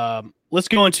earlier. Let's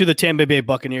go into the Tampa Bay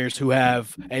Buccaneers, who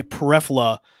have a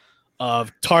plethora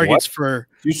of targets for.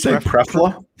 You say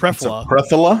plethora? Plethora.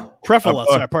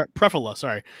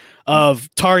 Sorry,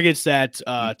 of targets that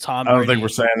Tom. I don't think we're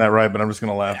saying that right, but I'm just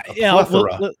going to laugh.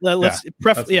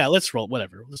 Let's roll.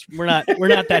 Whatever. We're not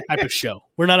that type of show.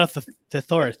 We're not a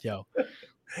thesaurus, yo.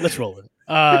 Let's roll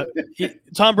it.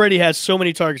 Tom Brady has so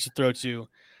many targets to throw to.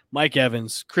 Mike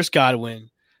Evans, Chris Godwin,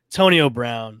 Antonio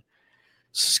Brown,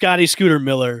 Scotty Scooter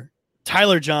Miller,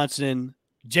 Tyler Johnson,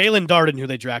 Jalen Darden, who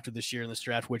they drafted this year in this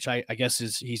draft, which I guess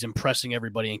he's impressing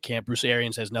everybody in camp. Bruce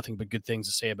Arians has nothing but good things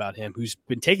to say about him, who's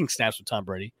been taking snaps with Tom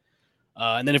Brady.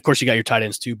 And then, of course, you got your tight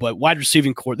ends too. But wide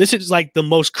receiving core, this is like the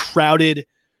most crowded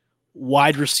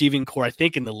wide receiving core, I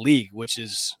think, in the league, which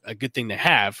is a good thing to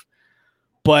have.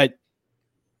 But,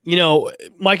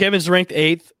 Mike Evans ranked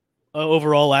 8th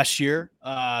overall last year.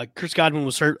 Chris Godwin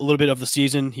was hurt a little bit of the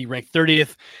season. He ranked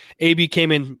 30th. AB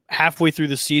came in halfway through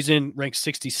the season, ranked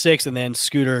 66th, and then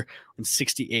Scooter in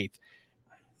 68th.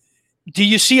 Do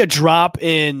you see a drop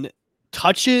in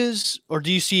touches, or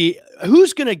do you see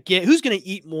who's going to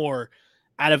eat more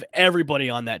out of everybody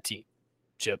on that team,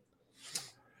 Chip?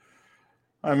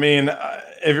 I mean,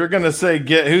 if you're going to say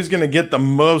who's going to get the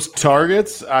most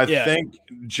targets, I think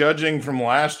judging from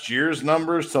last year's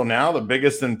numbers till now, the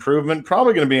biggest improvement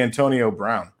probably going to be Antonio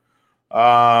Brown.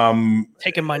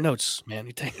 Taking my notes, man.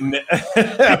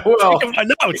 Well, taking my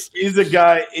notes. He's a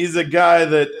guy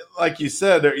that, like you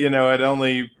said, had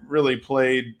only really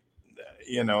played,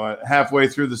 halfway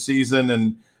through the season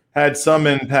and had some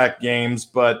impact games,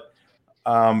 but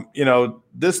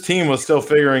this team was still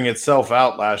figuring itself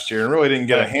out last year and really didn't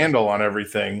get a handle on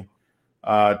everything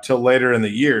till later in the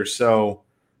year. So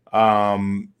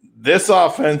this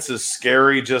offense is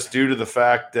scary just due to the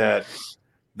fact that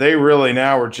they really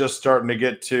now are just starting to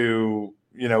get to,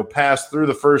 pass through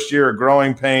the first year of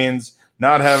growing pains,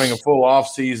 not having a full off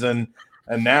season.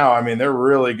 And now, they're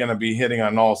really going to be hitting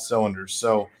on all cylinders.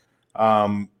 So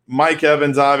Mike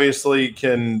Evans obviously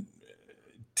tends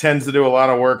to do a lot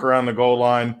of work around the goal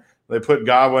line. They put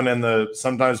Godwin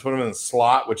sometimes put him in the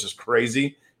slot, which is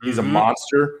crazy. He's a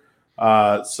monster.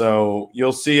 So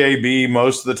you'll see AB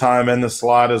most of the time in the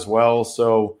slot as well.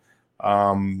 So,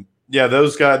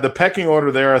 those guys, the pecking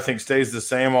order there, I think stays the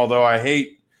same. Although I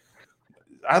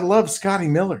love Scotty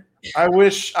Miller. I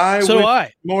wish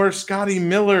more Scotty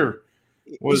Miller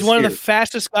was He's one here. of the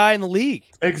fastest guy in the league.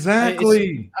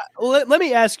 Exactly. Let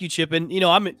me ask you, Chip, and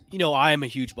I am a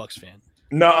huge Bucs fan.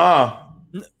 Nuh-uh.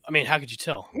 How could you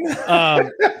tell?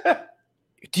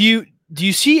 Do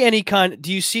you see any kind?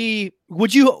 Do you see?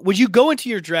 Would you go into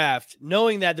your draft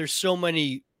knowing that there's so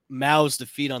many mouths to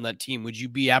feed on that team? Would you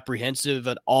be apprehensive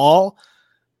at all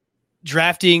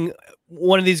drafting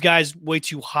one of these guys way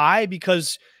too high?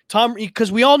 Because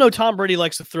we all know Tom Brady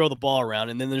likes to throw the ball around,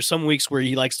 and then there's some weeks where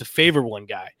he likes to favor one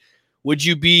guy. Would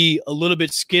you be a little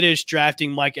bit skittish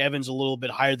drafting Mike Evans a little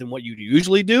bit higher than what you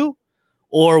usually do?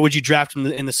 Or would you draft him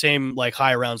in the same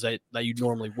high rounds that you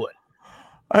normally would?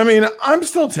 I'm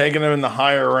still taking him in the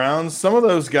higher rounds. Some of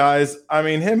those guys,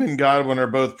 him and Godwin are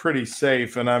both pretty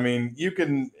safe. And I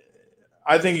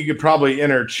think you could probably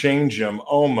interchange them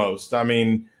almost.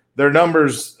 Their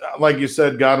numbers, like you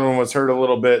said, Godwin was hurt a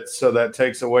little bit, so that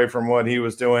takes away from what he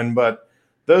was doing. But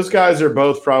those guys are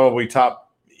both probably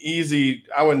top easy.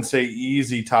 I wouldn't say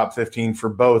easy top 15 for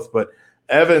both, but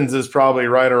Evans is probably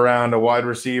right around a wide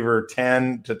receiver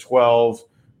 10 to 12.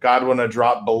 Godwin a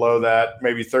drop below that,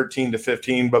 maybe 13 to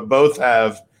 15, but both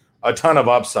have a ton of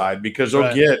upside because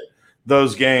you'll get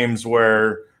those games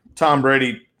where Tom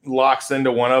Brady locks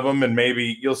into one of them and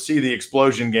maybe you'll see the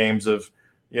explosion games of,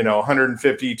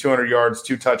 150, 200 yards,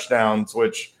 2 touchdowns,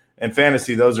 which in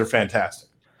fantasy, those are fantastic.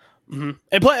 Mm-hmm.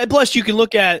 And plus you can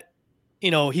look at,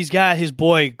 he's got his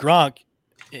boy Gronk,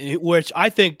 which I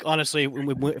think, honestly,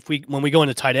 when we go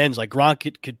into tight ends,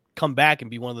 Gronk could come back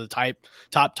and be one of the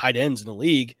top tight ends in the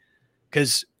league,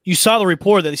 because you saw the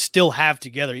rapport that they still have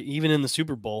together, even in the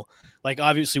Super Bowl.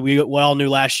 Obviously, we all knew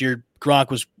last year Gronk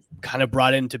was kind of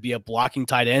brought in to be a blocking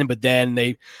tight end, but then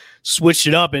they switched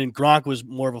it up, and Gronk was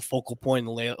more of a focal point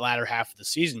in the latter half of the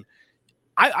season.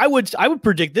 I would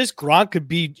predict this.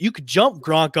 You could jump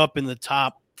Gronk up in the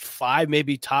top 5,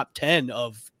 maybe top 10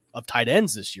 of tight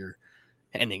ends this year,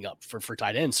 ending up for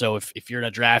tight ends. So if you're in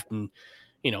a draft and,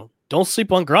 don't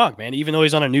sleep on Gronk, man. Even though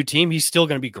he's on a new team, he's still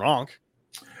going to be Gronk.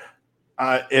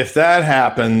 If that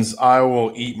happens, I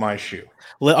will eat my shoe.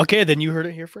 Okay, then you heard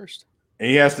it here first.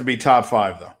 He has to be top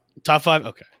 5, though. Top 5?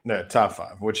 Okay. Yeah, top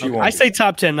 5, which you want. I say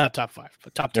top 10, not top 5,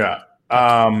 but top 10.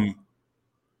 Yeah.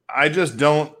 I just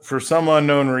don't, for some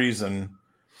unknown reason,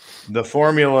 the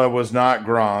formula was not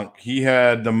Gronk. He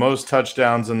had the most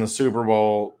touchdowns in the Super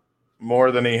Bowl,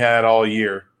 more than he had all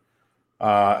year.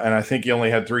 And I think he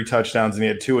only had 3 touchdowns, and he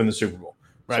had 2 in the Super Bowl.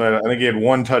 Right. So I think he had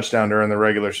 1 touchdown during the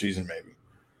regular season, maybe.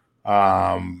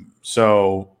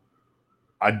 So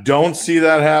I don't see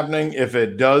that happening. If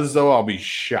it does, though, I'll be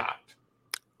shocked.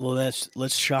 Well,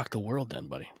 let's shock the world then,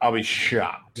 buddy. I'll be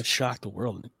shocked. Let's shock the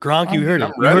world. Gronk, you heard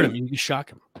him. You heard him. You can shock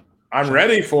him. I'm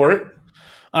ready for it.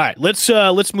 All right,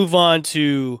 let's move on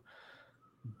to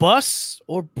busts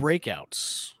or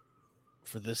breakouts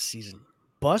for this season.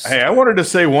 Bust. Hey, I wanted to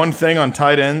say one thing on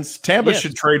tight ends. Tampa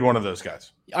should trade one of those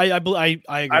guys. I agree.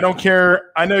 I don't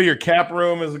care. I know your cap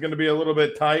room is going to be a little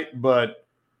bit tight, but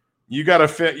you got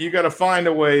to find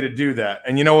a way to do that.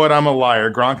 And you know what? I'm a liar.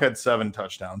 Gronk had 7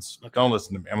 touchdowns. Okay. Don't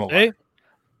listen to me. I'm a liar. Hey.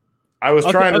 I was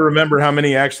trying to remember how many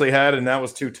he actually had, and that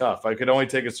was too tough. I could only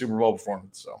take a Super Bowl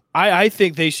performance. So I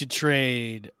think they should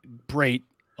trade Brate,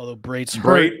 although Brate's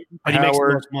hurt, but he makes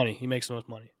the most money. He makes the most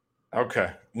money.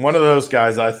 Okay. One of those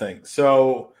guys, I think.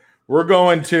 So we're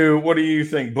going to, what do you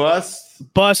think?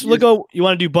 Bust? Bust. You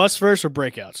want to do bust first or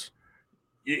breakouts?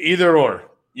 Either or.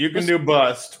 You can do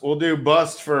bust. We'll do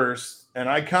bust first. And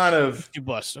I kind of do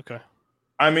bust. Okay.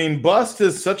 Bust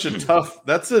is such a tough,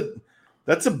 that's a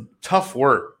tough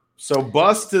word. So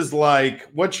bust is like,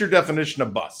 what's your definition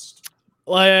of bust?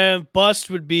 Bust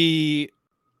would be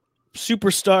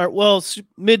superstar,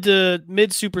 mid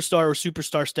superstar or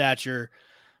superstar stature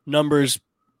numbers,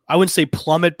 I wouldn't say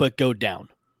plummet, but go down.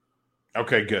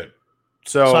 Okay, good.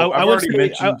 So I've already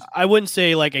mentioned. I wouldn't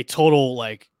say like a total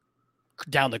like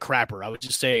down the crapper. I would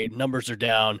just say numbers are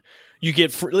down. You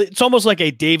get it's almost like a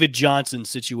David Johnson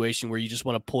situation where you just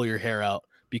want to pull your hair out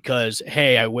because,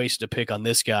 hey, I wasted a pick on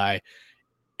this guy,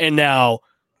 and now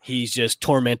he's just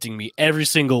tormenting me every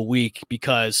single week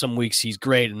because some weeks he's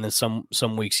great and then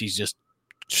some weeks he's just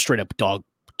straight up dog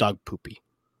poopy.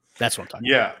 That's what I'm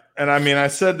talking about. Yeah. And I mean, I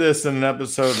said this in an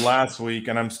episode last week,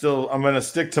 and I'm going to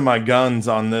stick to my guns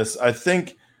on this. I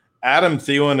think Adam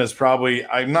Thielen is probably,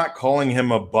 I'm not calling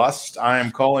him a bust. I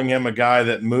am calling him a guy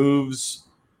that moves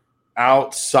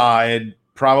outside,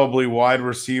 probably wide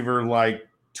receiver, like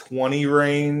 20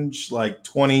 range, like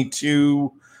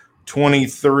 22,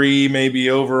 23, maybe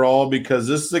overall, because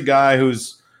this is a guy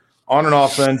who's on an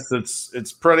offense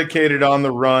it's predicated on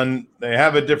the run. They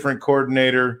have a different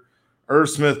coordinator. Irv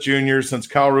Smith Jr., since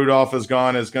Kyle Rudolph is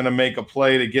gone, is going to make a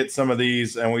play to get some of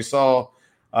these. And we saw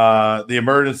the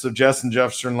emergence of Justin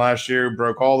Jefferson last year,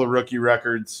 broke all the rookie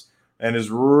records, and is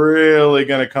really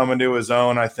going to come into his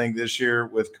own, I think, this year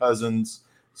with Cousins.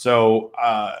 So,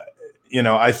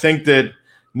 I think that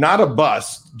not a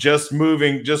bust, just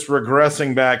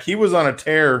regressing back. He was on a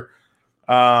tear.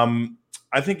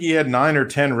 I think he had 9 or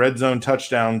 10 red zone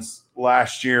touchdowns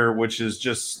last year, which is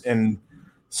just in –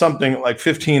 something like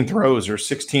 15 throws or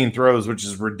 16 throws, which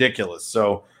is ridiculous.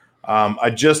 So I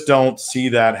just don't see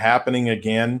that happening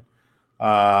again.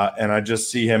 And I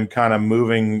just see him kind of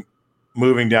moving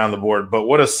down the board. But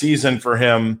what a season for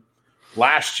him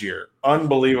last year.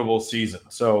 Unbelievable season.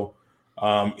 So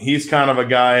he's kind of a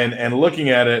guy, and looking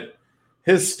at it,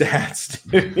 his stats,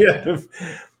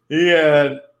 he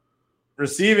had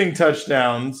receiving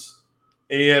touchdowns.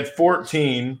 He had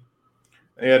 14.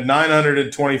 He had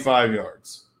 925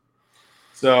 yards.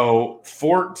 So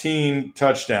 14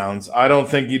 touchdowns. I don't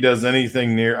think he does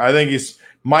anything near. I think he's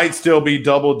might still be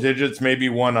double digits, maybe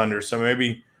one under. So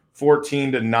maybe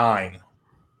 14-9,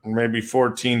 or maybe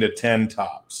 14-10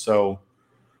 tops. So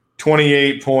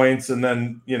 28 points, and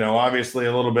then obviously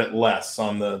a little bit less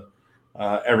on the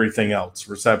everything else,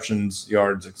 receptions,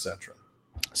 yards, etc.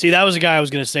 See, that was a guy I was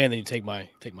going to say, and then you take my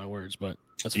words, but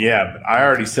that's fine. Yeah, but I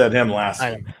already said him last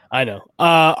week. I know.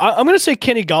 I'm going to say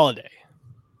Kenny Golladay.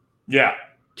 Yeah.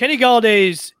 Kenny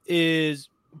Golladay is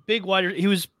big wide. He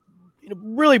was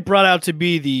really brought out to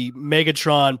be the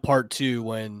Megatron Part 2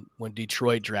 when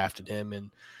Detroit drafted him,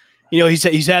 and he's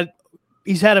had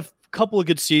a couple of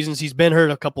good seasons. He's been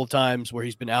hurt a couple of times where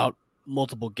he's been out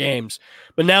multiple games,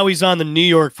 but now he's on the New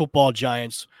York Football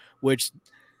Giants, which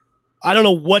I don't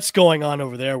know what's going on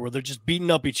over there where they're just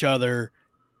beating up each other.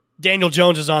 Daniel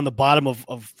Jones is on the bottom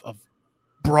of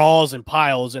brawls and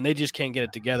piles, and they just can't get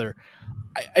it together.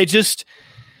 I just,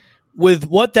 with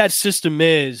what that system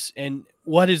is and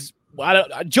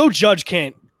Joe Judge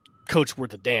can't coach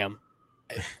worth a damn.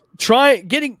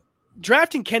 Drafting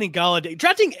Kenny Golladay,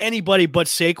 drafting anybody but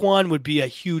Saquon would be a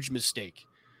huge mistake.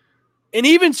 And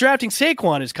even drafting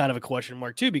Saquon is kind of a question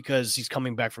mark too, because he's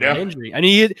coming back from an injury.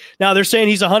 And now they're saying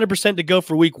he's 100% to go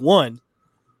for week 1.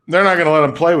 They're not going to let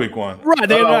him play week 1. Right.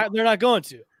 They're not going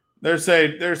to. They're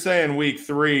saying week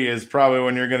 3 is probably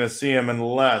when you're going to see him,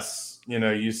 unless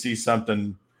you see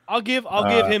something. I'll give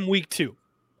him week 2.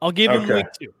 I'll give him week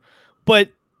 2. But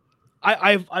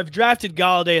I've drafted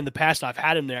Golladay in the past. I've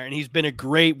had him there, and he's been a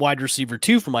great wide receiver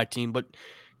too for my team. But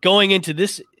going into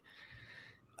this,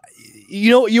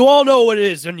 you all know what it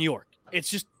is in New York.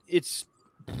 That's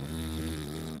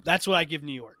what I give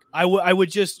New York. I would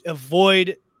just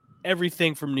avoid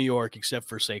everything from New York except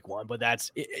for Saquon. But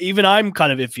even I'm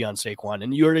kind of iffy on Saquon,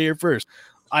 and you heard it here first.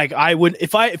 I would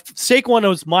if Saquon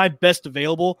was my best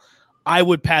available, I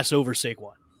would pass over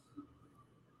Saquon.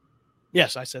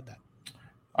 Yes, I said that.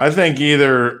 I think Kenny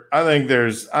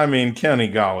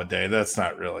Golladay, that's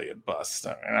not really a bust.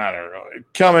 I don't really.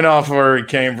 Coming off where he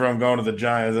came from, going to the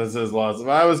Giants, that's his loss. If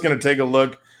I was going to take a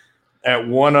look at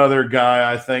one other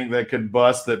guy I think that could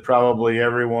bust that probably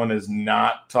everyone is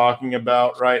not talking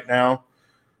about right now,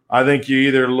 I think you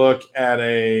either look at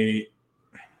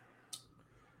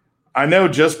I know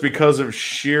just because of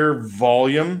sheer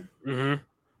volume,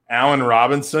 Allen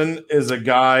Robinson is a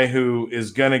guy who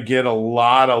is going to get a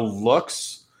lot of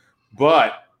looks,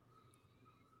 but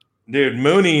dude,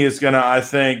 Mooney is going to, I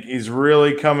think he's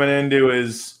really coming into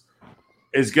is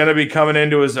going to be coming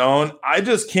into his own. I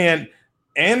just can't.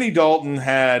 Andy Dalton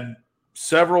had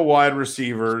several wide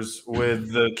receivers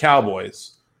with the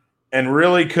Cowboys and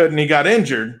really he got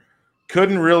injured,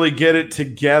 couldn't really get it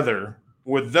together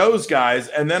with those guys.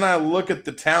 And then I look at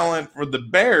the talent for the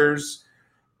Bears,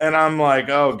 And I'm like,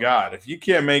 oh God, if you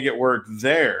can't make it work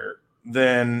there,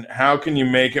 then how can you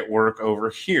make it work over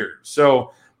here?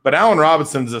 So, but Allen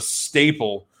Robinson's a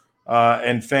staple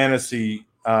in fantasy,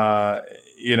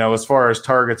 as far as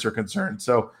targets are concerned.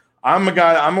 So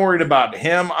I'm worried about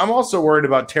him. I'm also worried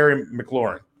about Terry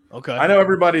McLaurin. Okay. I know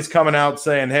everybody's coming out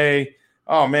saying, hey,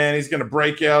 oh man, he's going to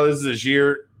break out. This is his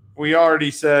year. We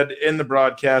already said in the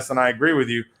broadcast, and I agree with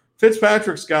you,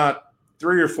 Fitzpatrick's got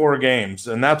 3 or 4 games,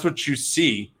 and that's what you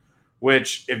see,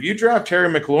 which if you draft Terry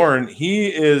McLaurin, he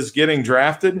is getting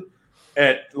drafted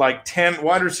at like 10,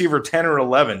 wide receiver 10 or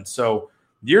 11. So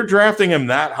you're drafting him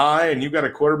that high, and you've got a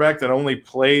quarterback that only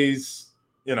plays,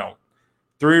 3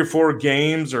 or 4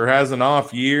 games or has an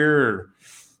off year.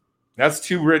 That's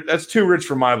too rich. That's too rich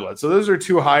for my blood. So those are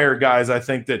 2 higher guys I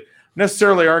think that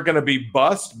necessarily aren't going to be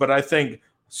bust, but I think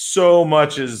so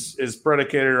much is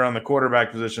predicated around the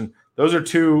quarterback position. Those are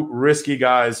 2 risky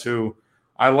guys who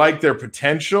I like their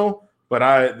potential,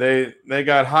 but they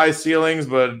got high ceilings,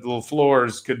 but the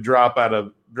floors could drop out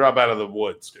of the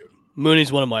woods, dude.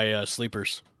 Mooney's one of my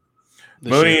sleepers.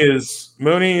 Mooney is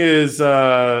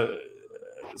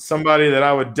somebody that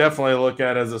I would definitely look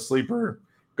at as a sleeper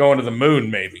going to the moon,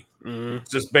 maybe. Mm-hmm.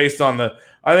 Just based on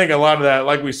I think a lot of that,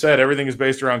 like we said, everything is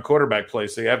based around quarterback play,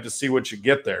 so you have to see what you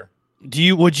get there.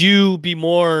 Would you be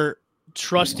more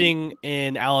trusting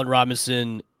in Allen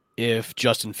Robinson if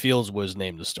Justin Fields was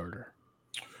named the starter?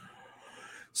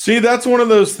 See, that's one of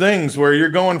those things where you're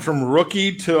going from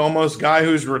rookie to almost guy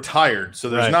who's retired. So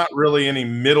there's not really any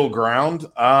middle ground.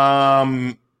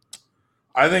 I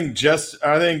think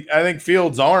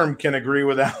Fields' arm can agree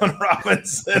with Allen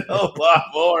Robinson a lot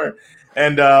more.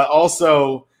 And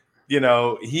also,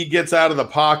 he gets out of the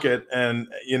pocket, and,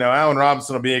 Allen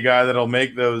Robinson will be a guy that'll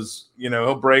make those,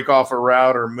 he'll break off a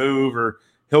route or move, or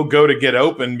he'll go to get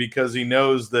open because he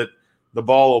knows that the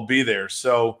ball will be there.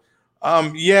 So, I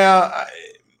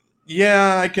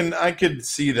could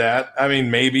see that. I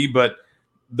mean, maybe, but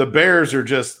the Bears are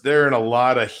they're in a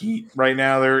lot of heat right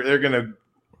now. They're going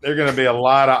to be a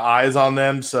lot of eyes on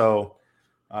them. So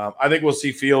I think we'll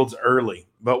see Fields early,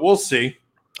 but we'll see.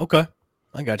 Okay.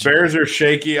 I got you. Bears are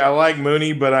shaky. I like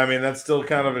Mooney, but I mean, that's still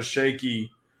kind of a shaky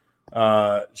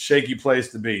place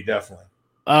to be. Definitely.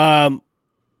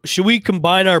 Should we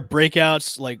combine our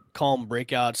breakouts, like call them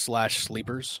breakouts /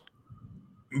 sleepers?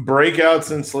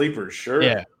 Breakouts and sleepers. Sure.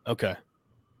 Yeah. Okay.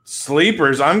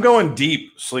 Sleepers. I'm going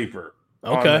deep sleeper.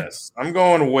 Okay. On this. I'm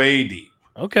going way deep.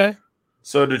 Okay.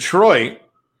 So Detroit,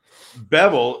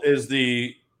 Bevel is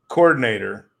the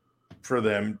coordinator for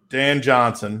them. Dan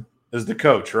Johnson is the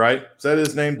coach, right? Is that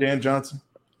his name, Dan Johnson?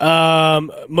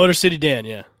 Motor City Dan,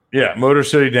 yeah. Yeah, Motor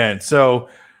City Dan. So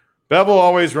Bevel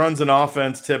always runs an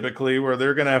offense typically where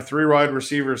they're going to have 3 wide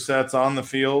receiver sets on the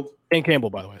field. Dan Campbell,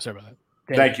 by the way. Sorry about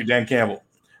that. Thank you, Dan Campbell.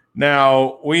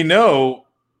 Now, we know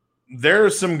there are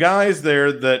some guys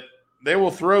there that they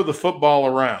will throw the football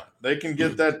around. They can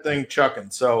get that thing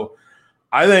chucking. So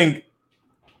I think,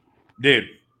 dude,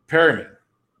 Perryman,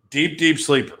 deep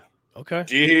sleeper. Okay.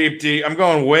 Deep. I'm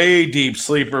going way deep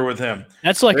sleeper with him.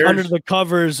 That's like under the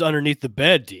covers, underneath the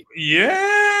bed deep.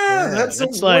 Yeah,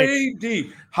 that's way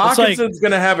deep. Hawkinson's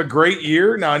going to have a great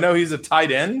year. Now, I know he's a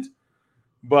tight end,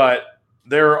 but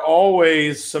there are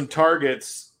always some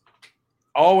targets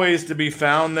always to be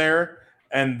found there.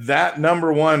 And that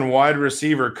number 1 wide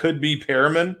receiver could be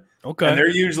Perriman. Okay. And they're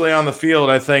usually on the field.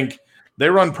 I think they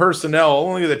run personnel.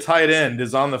 Only the tight end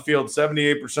is on the field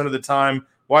 78% of the time.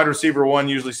 Wide receiver 1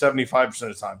 usually 75% of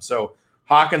the time. So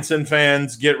Hawkinson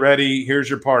fans, get ready. Here's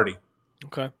your party.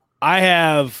 Okay. I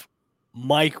have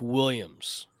Mike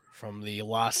Williams from the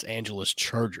Los Angeles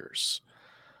Chargers.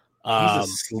 He's a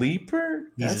sleeper?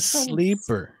 He's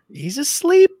a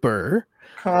sleeper.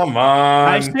 Come on.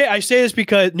 I say this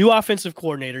because new offensive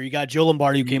coordinator. You got Joe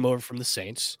Lombardi who came over from the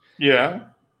Saints. Yeah.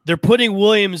 They're putting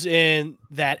Williams in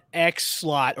that X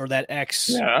slot or that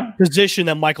X position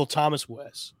that Michael Thomas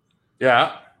was.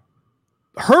 Yeah.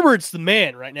 Herbert's the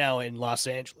man right now in Los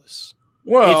Angeles.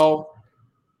 Well,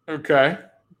 okay.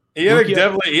 He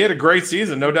had a great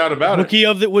season, no doubt about it.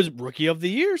 Rookie of the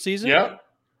year season. Yeah.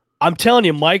 I'm telling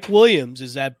you, Mike Williams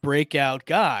is that breakout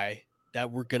guy that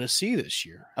we're going to see this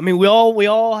year. I mean, we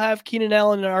all have Keenan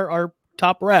Allen in our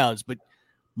top rounds, but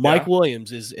Mike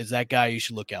Williams is that guy you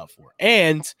should look out for.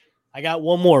 And I got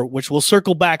one more, which we'll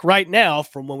circle back right now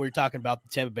from when we were talking about the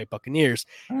Tampa Bay Buccaneers,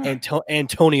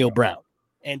 Antonio Brown.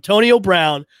 Antonio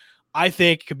Brown, I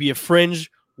think, could be a fringe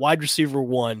wide receiver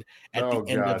 1 at the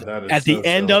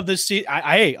end of the season.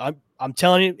 I'm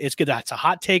telling you, it's good. That's a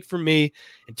hot take from me.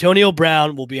 Antonio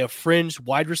Brown will be a fringe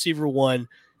wide receiver 1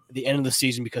 at the end of the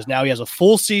season because now he has a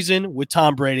full season with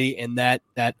Tom Brady and that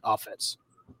offense.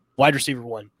 Wide receiver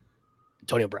 1,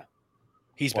 Antonio Brown.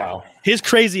 He's back. Wow. His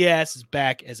crazy ass is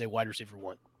back as a wide receiver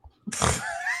 1.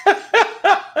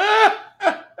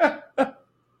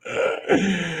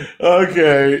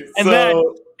 Okay.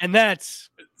 That's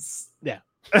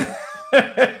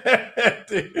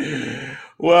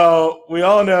Well, we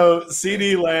all know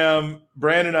CeeDee Lamb,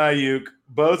 Brandon Ayuk,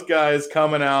 both guys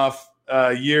coming off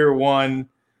year one.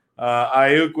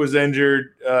 Ayuk was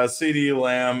injured. CeeDee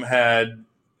Lamb had,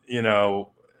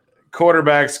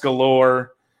 quarterbacks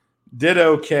galore, did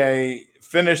okay,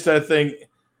 finished, I think,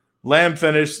 Lamb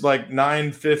finished like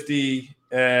 950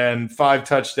 and 5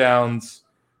 touchdowns,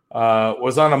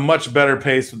 was on a much better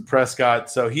pace with Prescott.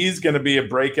 So he's going to be a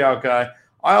breakout guy.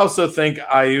 I also think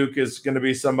Ayuk is going to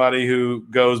be somebody who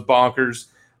goes bonkers.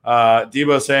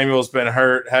 Deebo Samuel's been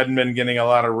hurt, hadn't been getting a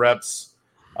lot of reps.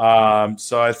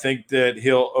 So I think that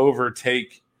he'll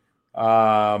overtake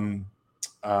Deebo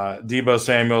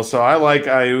Samuel. So I like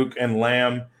Ayuk and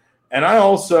Lamb. And I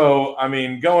also,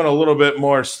 going a little bit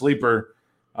more sleeper,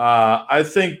 I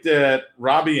think that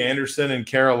Robbie Anderson in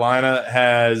Carolina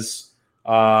has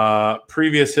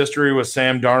previous history with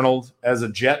Sam Darnold as a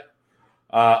Jet.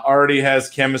 Already has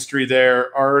chemistry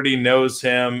there, already knows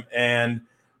him, and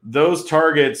those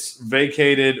targets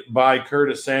vacated by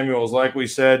Curtis Samuels, like we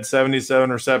said, 77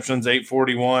 receptions,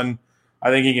 841.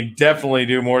 I think he can definitely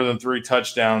do more than 3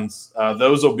 touchdowns.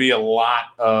 Those will be a lot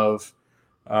of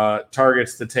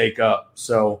targets to take up.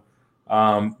 So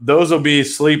those will be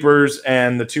sleepers,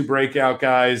 and the 2 breakout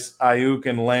guys, Ayuk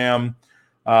and Lamb.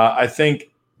 I think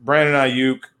Brandon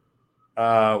Ayuk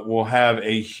will have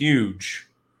a huge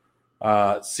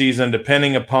season,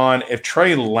 depending upon if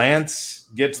Trey Lance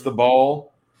gets the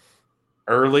ball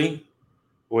early,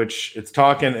 which it's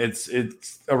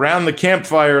around the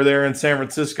campfire there in San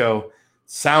Francisco,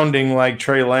 sounding like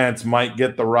Trey Lance might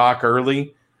get the rock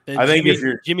early. And I think if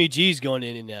you're Jimmy G's going to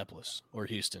Indianapolis or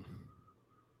Houston.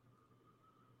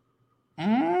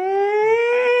 Wow.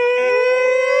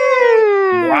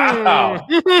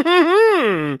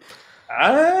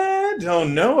 I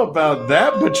don't know about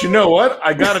that, but you know what?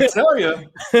 I got to tell you,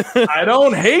 I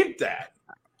don't hate that.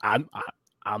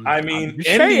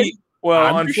 Indy.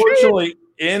 Well, unfortunately,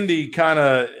 Indy kind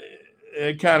of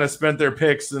spent their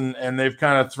picks and they've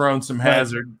kind of thrown some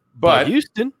hazard. But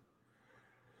Houston.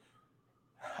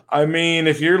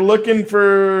 If you're looking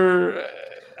for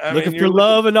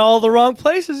love in all the wrong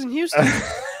places in Houston.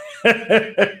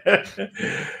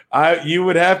 You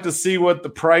would have to see what the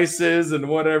price is and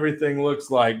what everything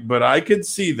looks like, but I could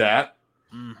see that.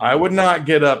 Mm-hmm. I would not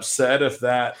get upset if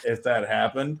that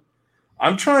happened.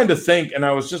 I'm trying to think, and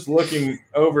I was just looking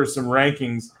over some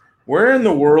rankings. Where in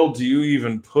the world do you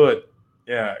even put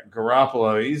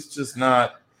Garoppolo? He's just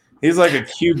not. He's like a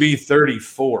QB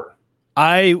 34.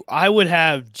 I would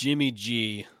have Jimmy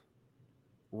G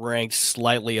ranked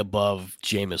slightly above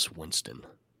Jameis Winston.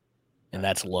 And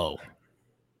that's low,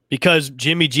 because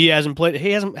Jimmy G hasn't played.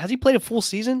 Has he played a full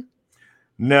season?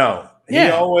 No. Yeah.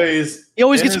 He always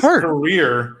gets hurt.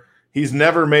 Career, he's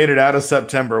never made it out of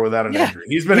September without an injury.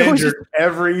 He's been injured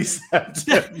every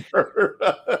September.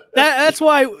 That's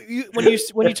why when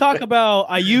you talk about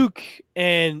Ayuk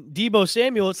and Deebo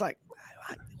Samuel, it's like,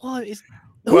 who's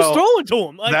throwing to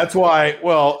him? That's why.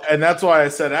 Well, and that's why I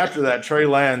said after that, Trey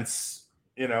Lance.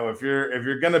 If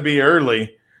you're going to be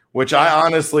early. Which I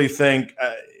honestly think,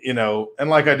 and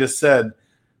like I just said,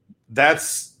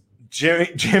 that's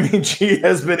Jimmy G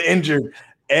has been injured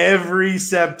every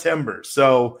September.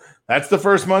 So that's the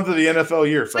first month of the NFL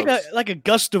year, folks. Like a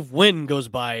gust of wind goes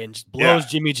by and just blows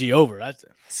Jimmy G over.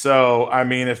 So,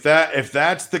 if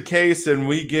that's the case and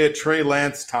we get Trey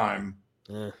Lance time,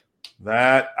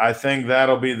 that I think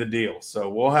that'll be the deal. So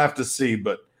we'll have to see,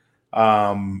 but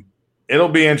it'll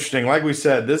be interesting. Like we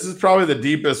said, this is probably the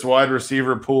deepest wide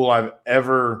receiver pool I've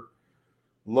ever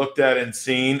looked at and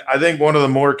seen. I think one of the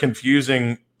more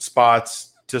confusing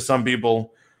spots to some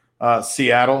people,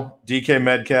 Seattle, DK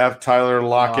Metcalf, Tyler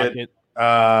Lockett.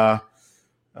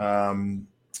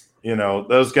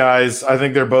 Those guys, I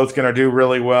think they're both going to do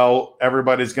really well.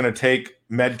 Everybody's going to take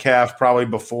Metcalf probably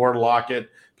before Lockett.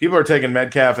 People are taking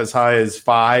Metcalf as high as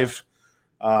 5,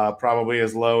 probably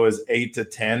as low as 8 to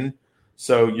 10.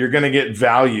 So you're going to get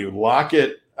value.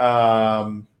 Lockett,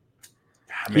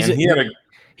 he's in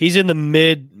the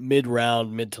mid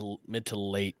round, mid to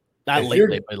late, not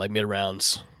late, but like mid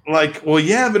rounds. But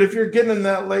if you're getting in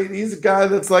that late, he's a guy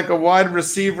that's like a wide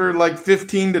receiver, like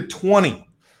 15 to 20.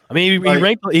 He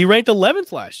ranked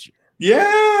 11th last year.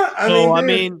 Yeah,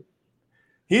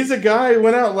 he's a guy who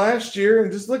went out last year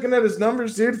and just looking at his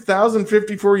numbers, dude,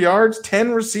 1,054 yards,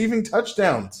 10 receiving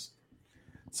touchdowns.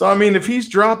 So, if he's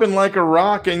dropping like a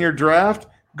rock in your draft,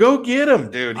 Go get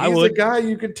him, dude. I He's would. a guy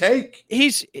you could take.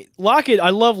 He's Lockett.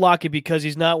 I love Lockett because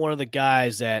he's not one of the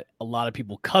guys that a lot of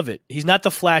people covet. He's not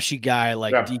the flashy guy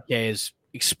like DK has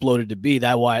exploded to be.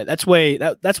 That's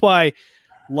why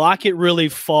Lockett really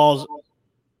falls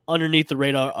underneath the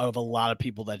radar of a lot of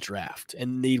people that draft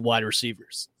and need wide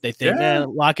receivers. They think,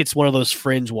 man, Lockett's one of those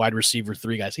fringe wide receiver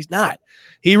 3 guys. He's not.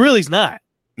 He really's not.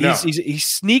 He's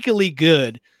sneakily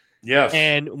good. Yes.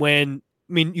 And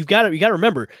you got to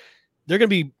remember, they're going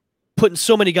to be putting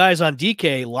so many guys on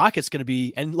DK. Lockett's going to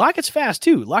be, and Lockett's fast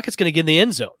too. Lockett's going to get in the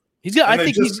end zone. He's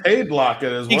paid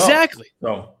Lockett as well. Exactly.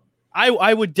 So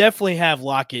I would definitely have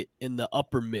Lockett in the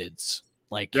upper mids,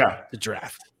 the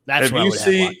draft. That's if what you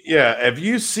see. Yeah, if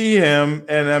you see him,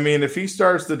 and I mean, if he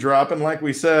starts to drop, and like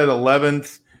we said,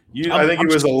 11th. I think he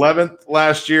was 11th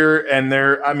last year,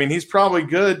 and he's probably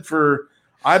good for.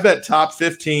 I bet top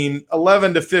 15,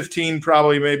 11 to 15,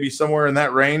 probably maybe somewhere in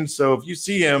that range. So if you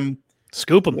see him,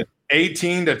 scoop him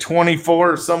 18 to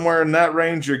 24, somewhere in that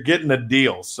range, you're getting a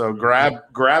deal. So grab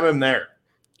him there.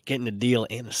 Getting a deal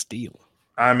and a steal.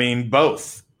 I mean,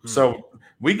 both. Mm-hmm. So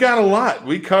we got a lot.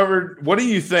 We covered. What do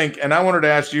you think? And I wanted to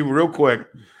ask you real quick.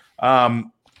 Wide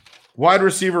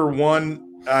receiver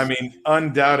 1,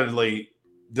 undoubtedly,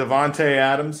 Devontae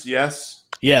Adams, yes?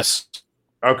 Yes.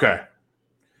 Okay.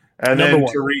 And then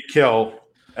Tyreek Hill.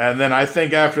 And then I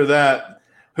think after that,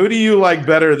 who do you like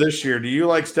better this year? Do you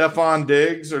like Stephon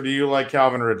Diggs or do you like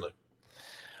Calvin Ridley?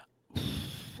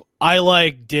 I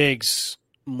like Diggs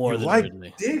more than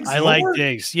Ridley. I like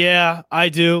Diggs. Yeah, I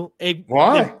do.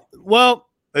 Why?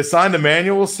 They signed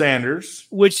Emmanuel Sanders,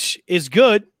 which is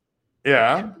good.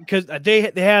 Yeah. Because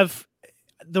they have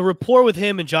the rapport with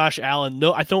him and Josh Allen.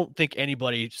 No, I don't think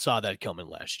anybody saw that coming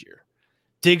last year.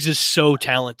 Diggs is so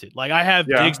talented. I have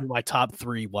Diggs in my top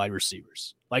 3 wide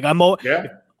receivers.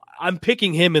 I'm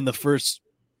picking him in the first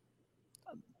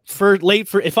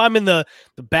if I'm in the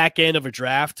back end of a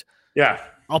draft. Yeah,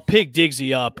 I'll pick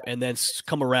Diggsy up and then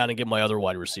come around and get my other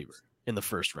wide receiver in the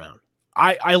first round.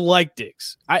 I like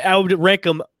Diggs. I would rank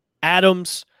him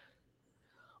Adams.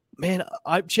 Man,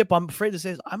 Chip, I'm afraid to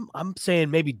say this. I'm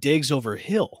saying maybe Diggs over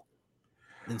Hill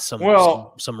in some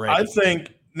rankings. I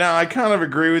think. Now, I kind of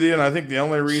agree with you, and I think the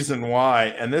only reason why,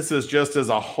 and this is just as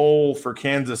a whole for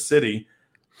Kansas City,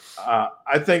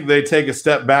 I think they take a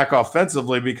step back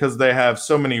offensively because they have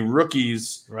so many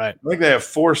rookies. Right. I think they have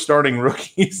 4 starting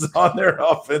rookies on their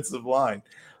offensive line.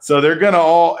 So they're going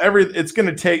to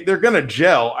they're going to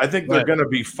gel. I think they're going to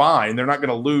be fine. They're not going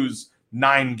to lose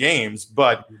 9 games,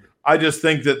 but I just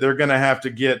think that they're going to have to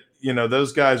get,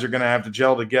 those guys are going to have to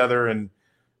gel together, and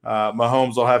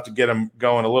Mahomes will have to get him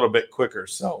going a little bit quicker.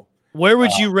 So, where would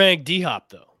you rank D-Hop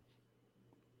though?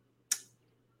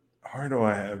 Where do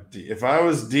I have D? If I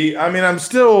was D, I'm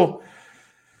still.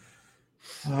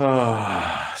 See,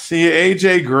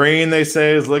 AJ Green, they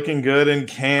say, is looking good in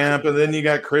camp, and then you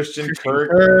got Christian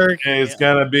Kirk. It's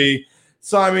gonna be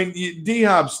so.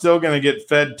 D-Hop's still gonna get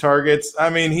fed targets.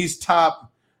 He's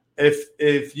top.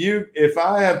 If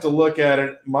I have to look at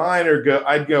it,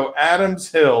 I'd go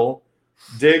Adams, Hill,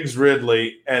 Diggs,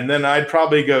 Ridley, and then I'd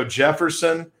probably go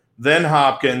Jefferson, then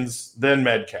Hopkins, then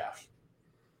Metcalf.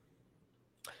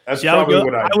 That's probably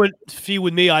what I would. See,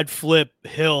 with me, I'd flip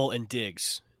Hill and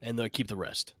Diggs and keep the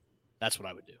rest. That's what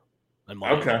I would do.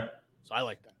 Okay. So I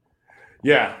like that.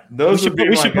 Yeah, those would be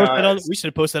my guys. We should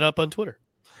have posted that up on Twitter.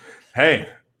 Hey,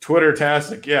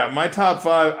 Twitter-tastic. Yeah, my top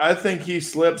 5, I think he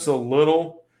slips a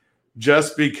little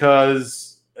just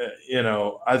because,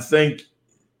 I think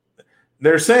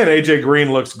they're saying AJ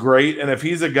Green looks great, and if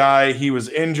he's a guy, he was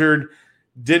injured,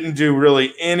 didn't do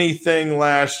really anything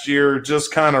last year,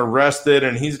 just kind of rested,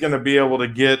 and he's going to be able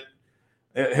to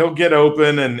he'll get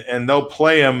open, and they'll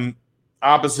play him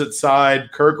opposite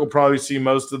side. Kirk will probably see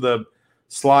most of the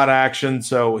slot action,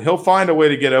 so he'll find a way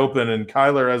to get open, and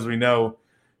Kyler, as we know,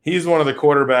 he's one of the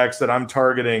quarterbacks that I'm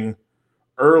targeting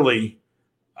early,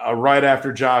 right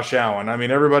after Josh Allen.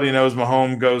 Everybody knows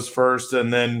Mahomes goes first,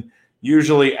 and then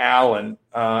usually Allen.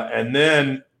 And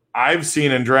then I've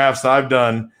seen in drafts I've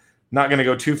done, not going to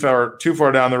go too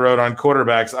far down the road on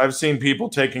quarterbacks, I've seen people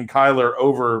taking Kyler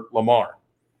over Lamar.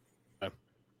 Okay.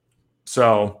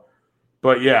 So,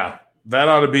 but yeah, that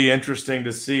ought to be interesting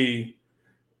to see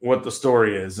what the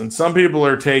story is. And some people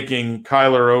are taking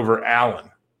Kyler over Allen,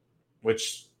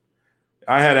 which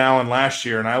I had Allen last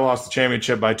year, and I lost the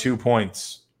championship by 2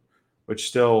 points, which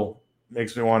still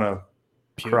makes me want to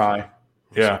cry.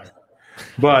 Yeah.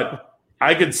 But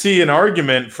I could see an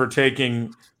argument for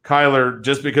taking Kyler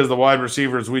just because the wide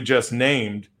receivers we just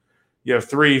named. You have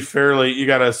 3 you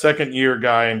got a second-year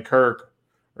guy in Kirk,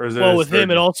 Or is it well, with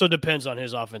him, it also depends on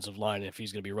his offensive line if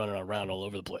he's going to be running around all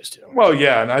over the place too. Well,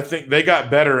 yeah, and I think they got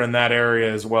better in that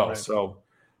area as well. Right. So,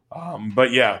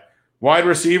 but yeah, wide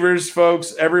receivers,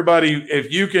 folks, everybody,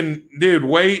 if you can, dude,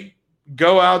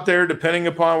 go out there depending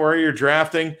upon where you're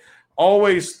drafting.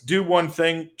 Always do one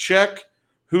thing, check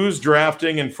who's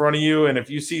drafting in front of you, and if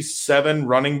you see 7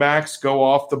 running backs go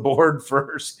off the board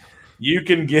first, you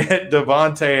can get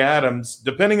Davante Adams,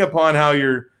 depending upon how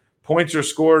your points are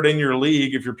scored in your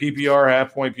league. If you're PPR,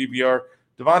 half-point PPR,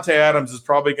 Davante Adams is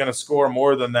probably going to score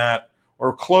more than that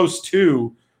or close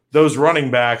to those running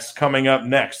backs coming up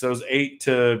next, those 8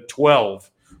 to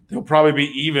 12. They'll probably be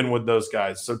even with those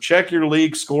guys. So check your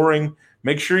league scoring.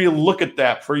 Make sure you look at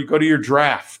that before you go to your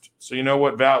draft so you know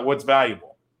what's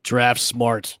valuable. Draft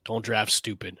smart. Don't draft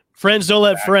stupid. Friends don't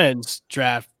let friends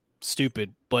draft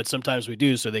stupid, but sometimes we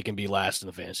do so they can be last in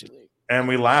the fantasy league. And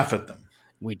we laugh at them.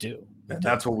 We do. And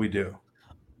that's what we do.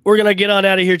 We're going to get on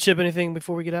out of here, Chip. Anything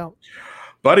before we get out?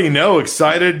 Buddy, no.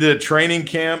 Excited to training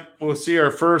camp. We'll see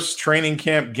our first training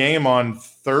camp game on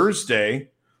Thursday.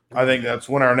 I think that's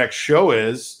when our next show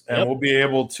is. And we'll be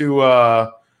able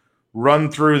to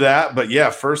run through that. But, yeah,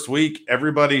 first week,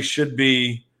 everybody should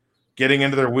be getting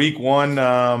into their week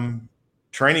 1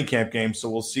 training camp game. So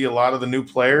we'll see a lot of the new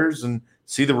players and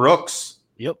see the rooks.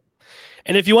 Yep.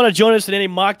 And if you want to join us in any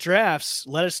mock drafts,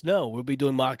 let us know. We'll be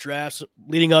doing mock drafts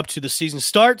leading up to the season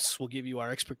starts. We'll give you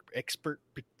our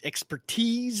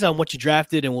expertise on what you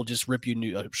drafted, and we'll just rip you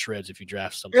new shreds if you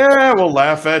draft something. Yeah, we'll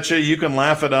laugh at you. You can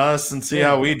laugh at us and see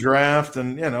how we draft,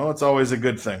 and, it's always a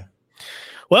good thing.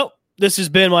 Well, this has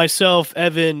been myself,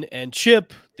 Evan, and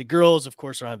Chip. The girls, of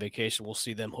course, are on vacation. We'll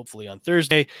see them hopefully on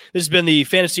Thursday. This has been the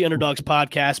Fantasy Underdogs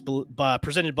podcast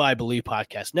presented by Believe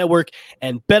Podcast Network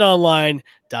and betonline.ag.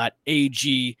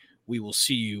 We will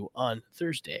see you on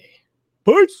Thursday.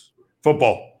 Peace.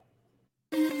 Football.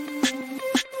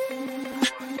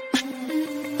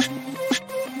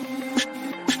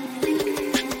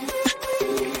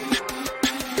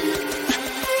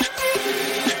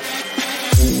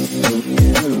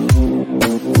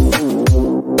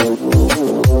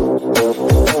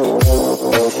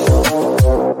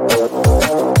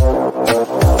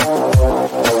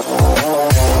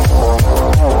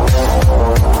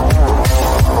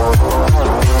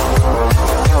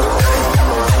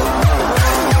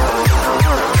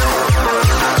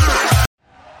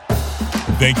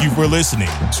 Thank you for listening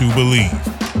to Believe.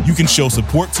 You can show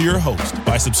support to your host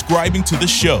by subscribing to the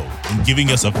show and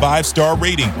giving us a 5-star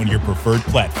rating on your preferred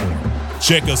platform.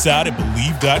 Check us out at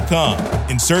Believe.com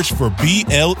and search for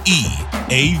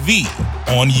BLEAV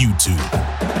on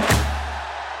YouTube.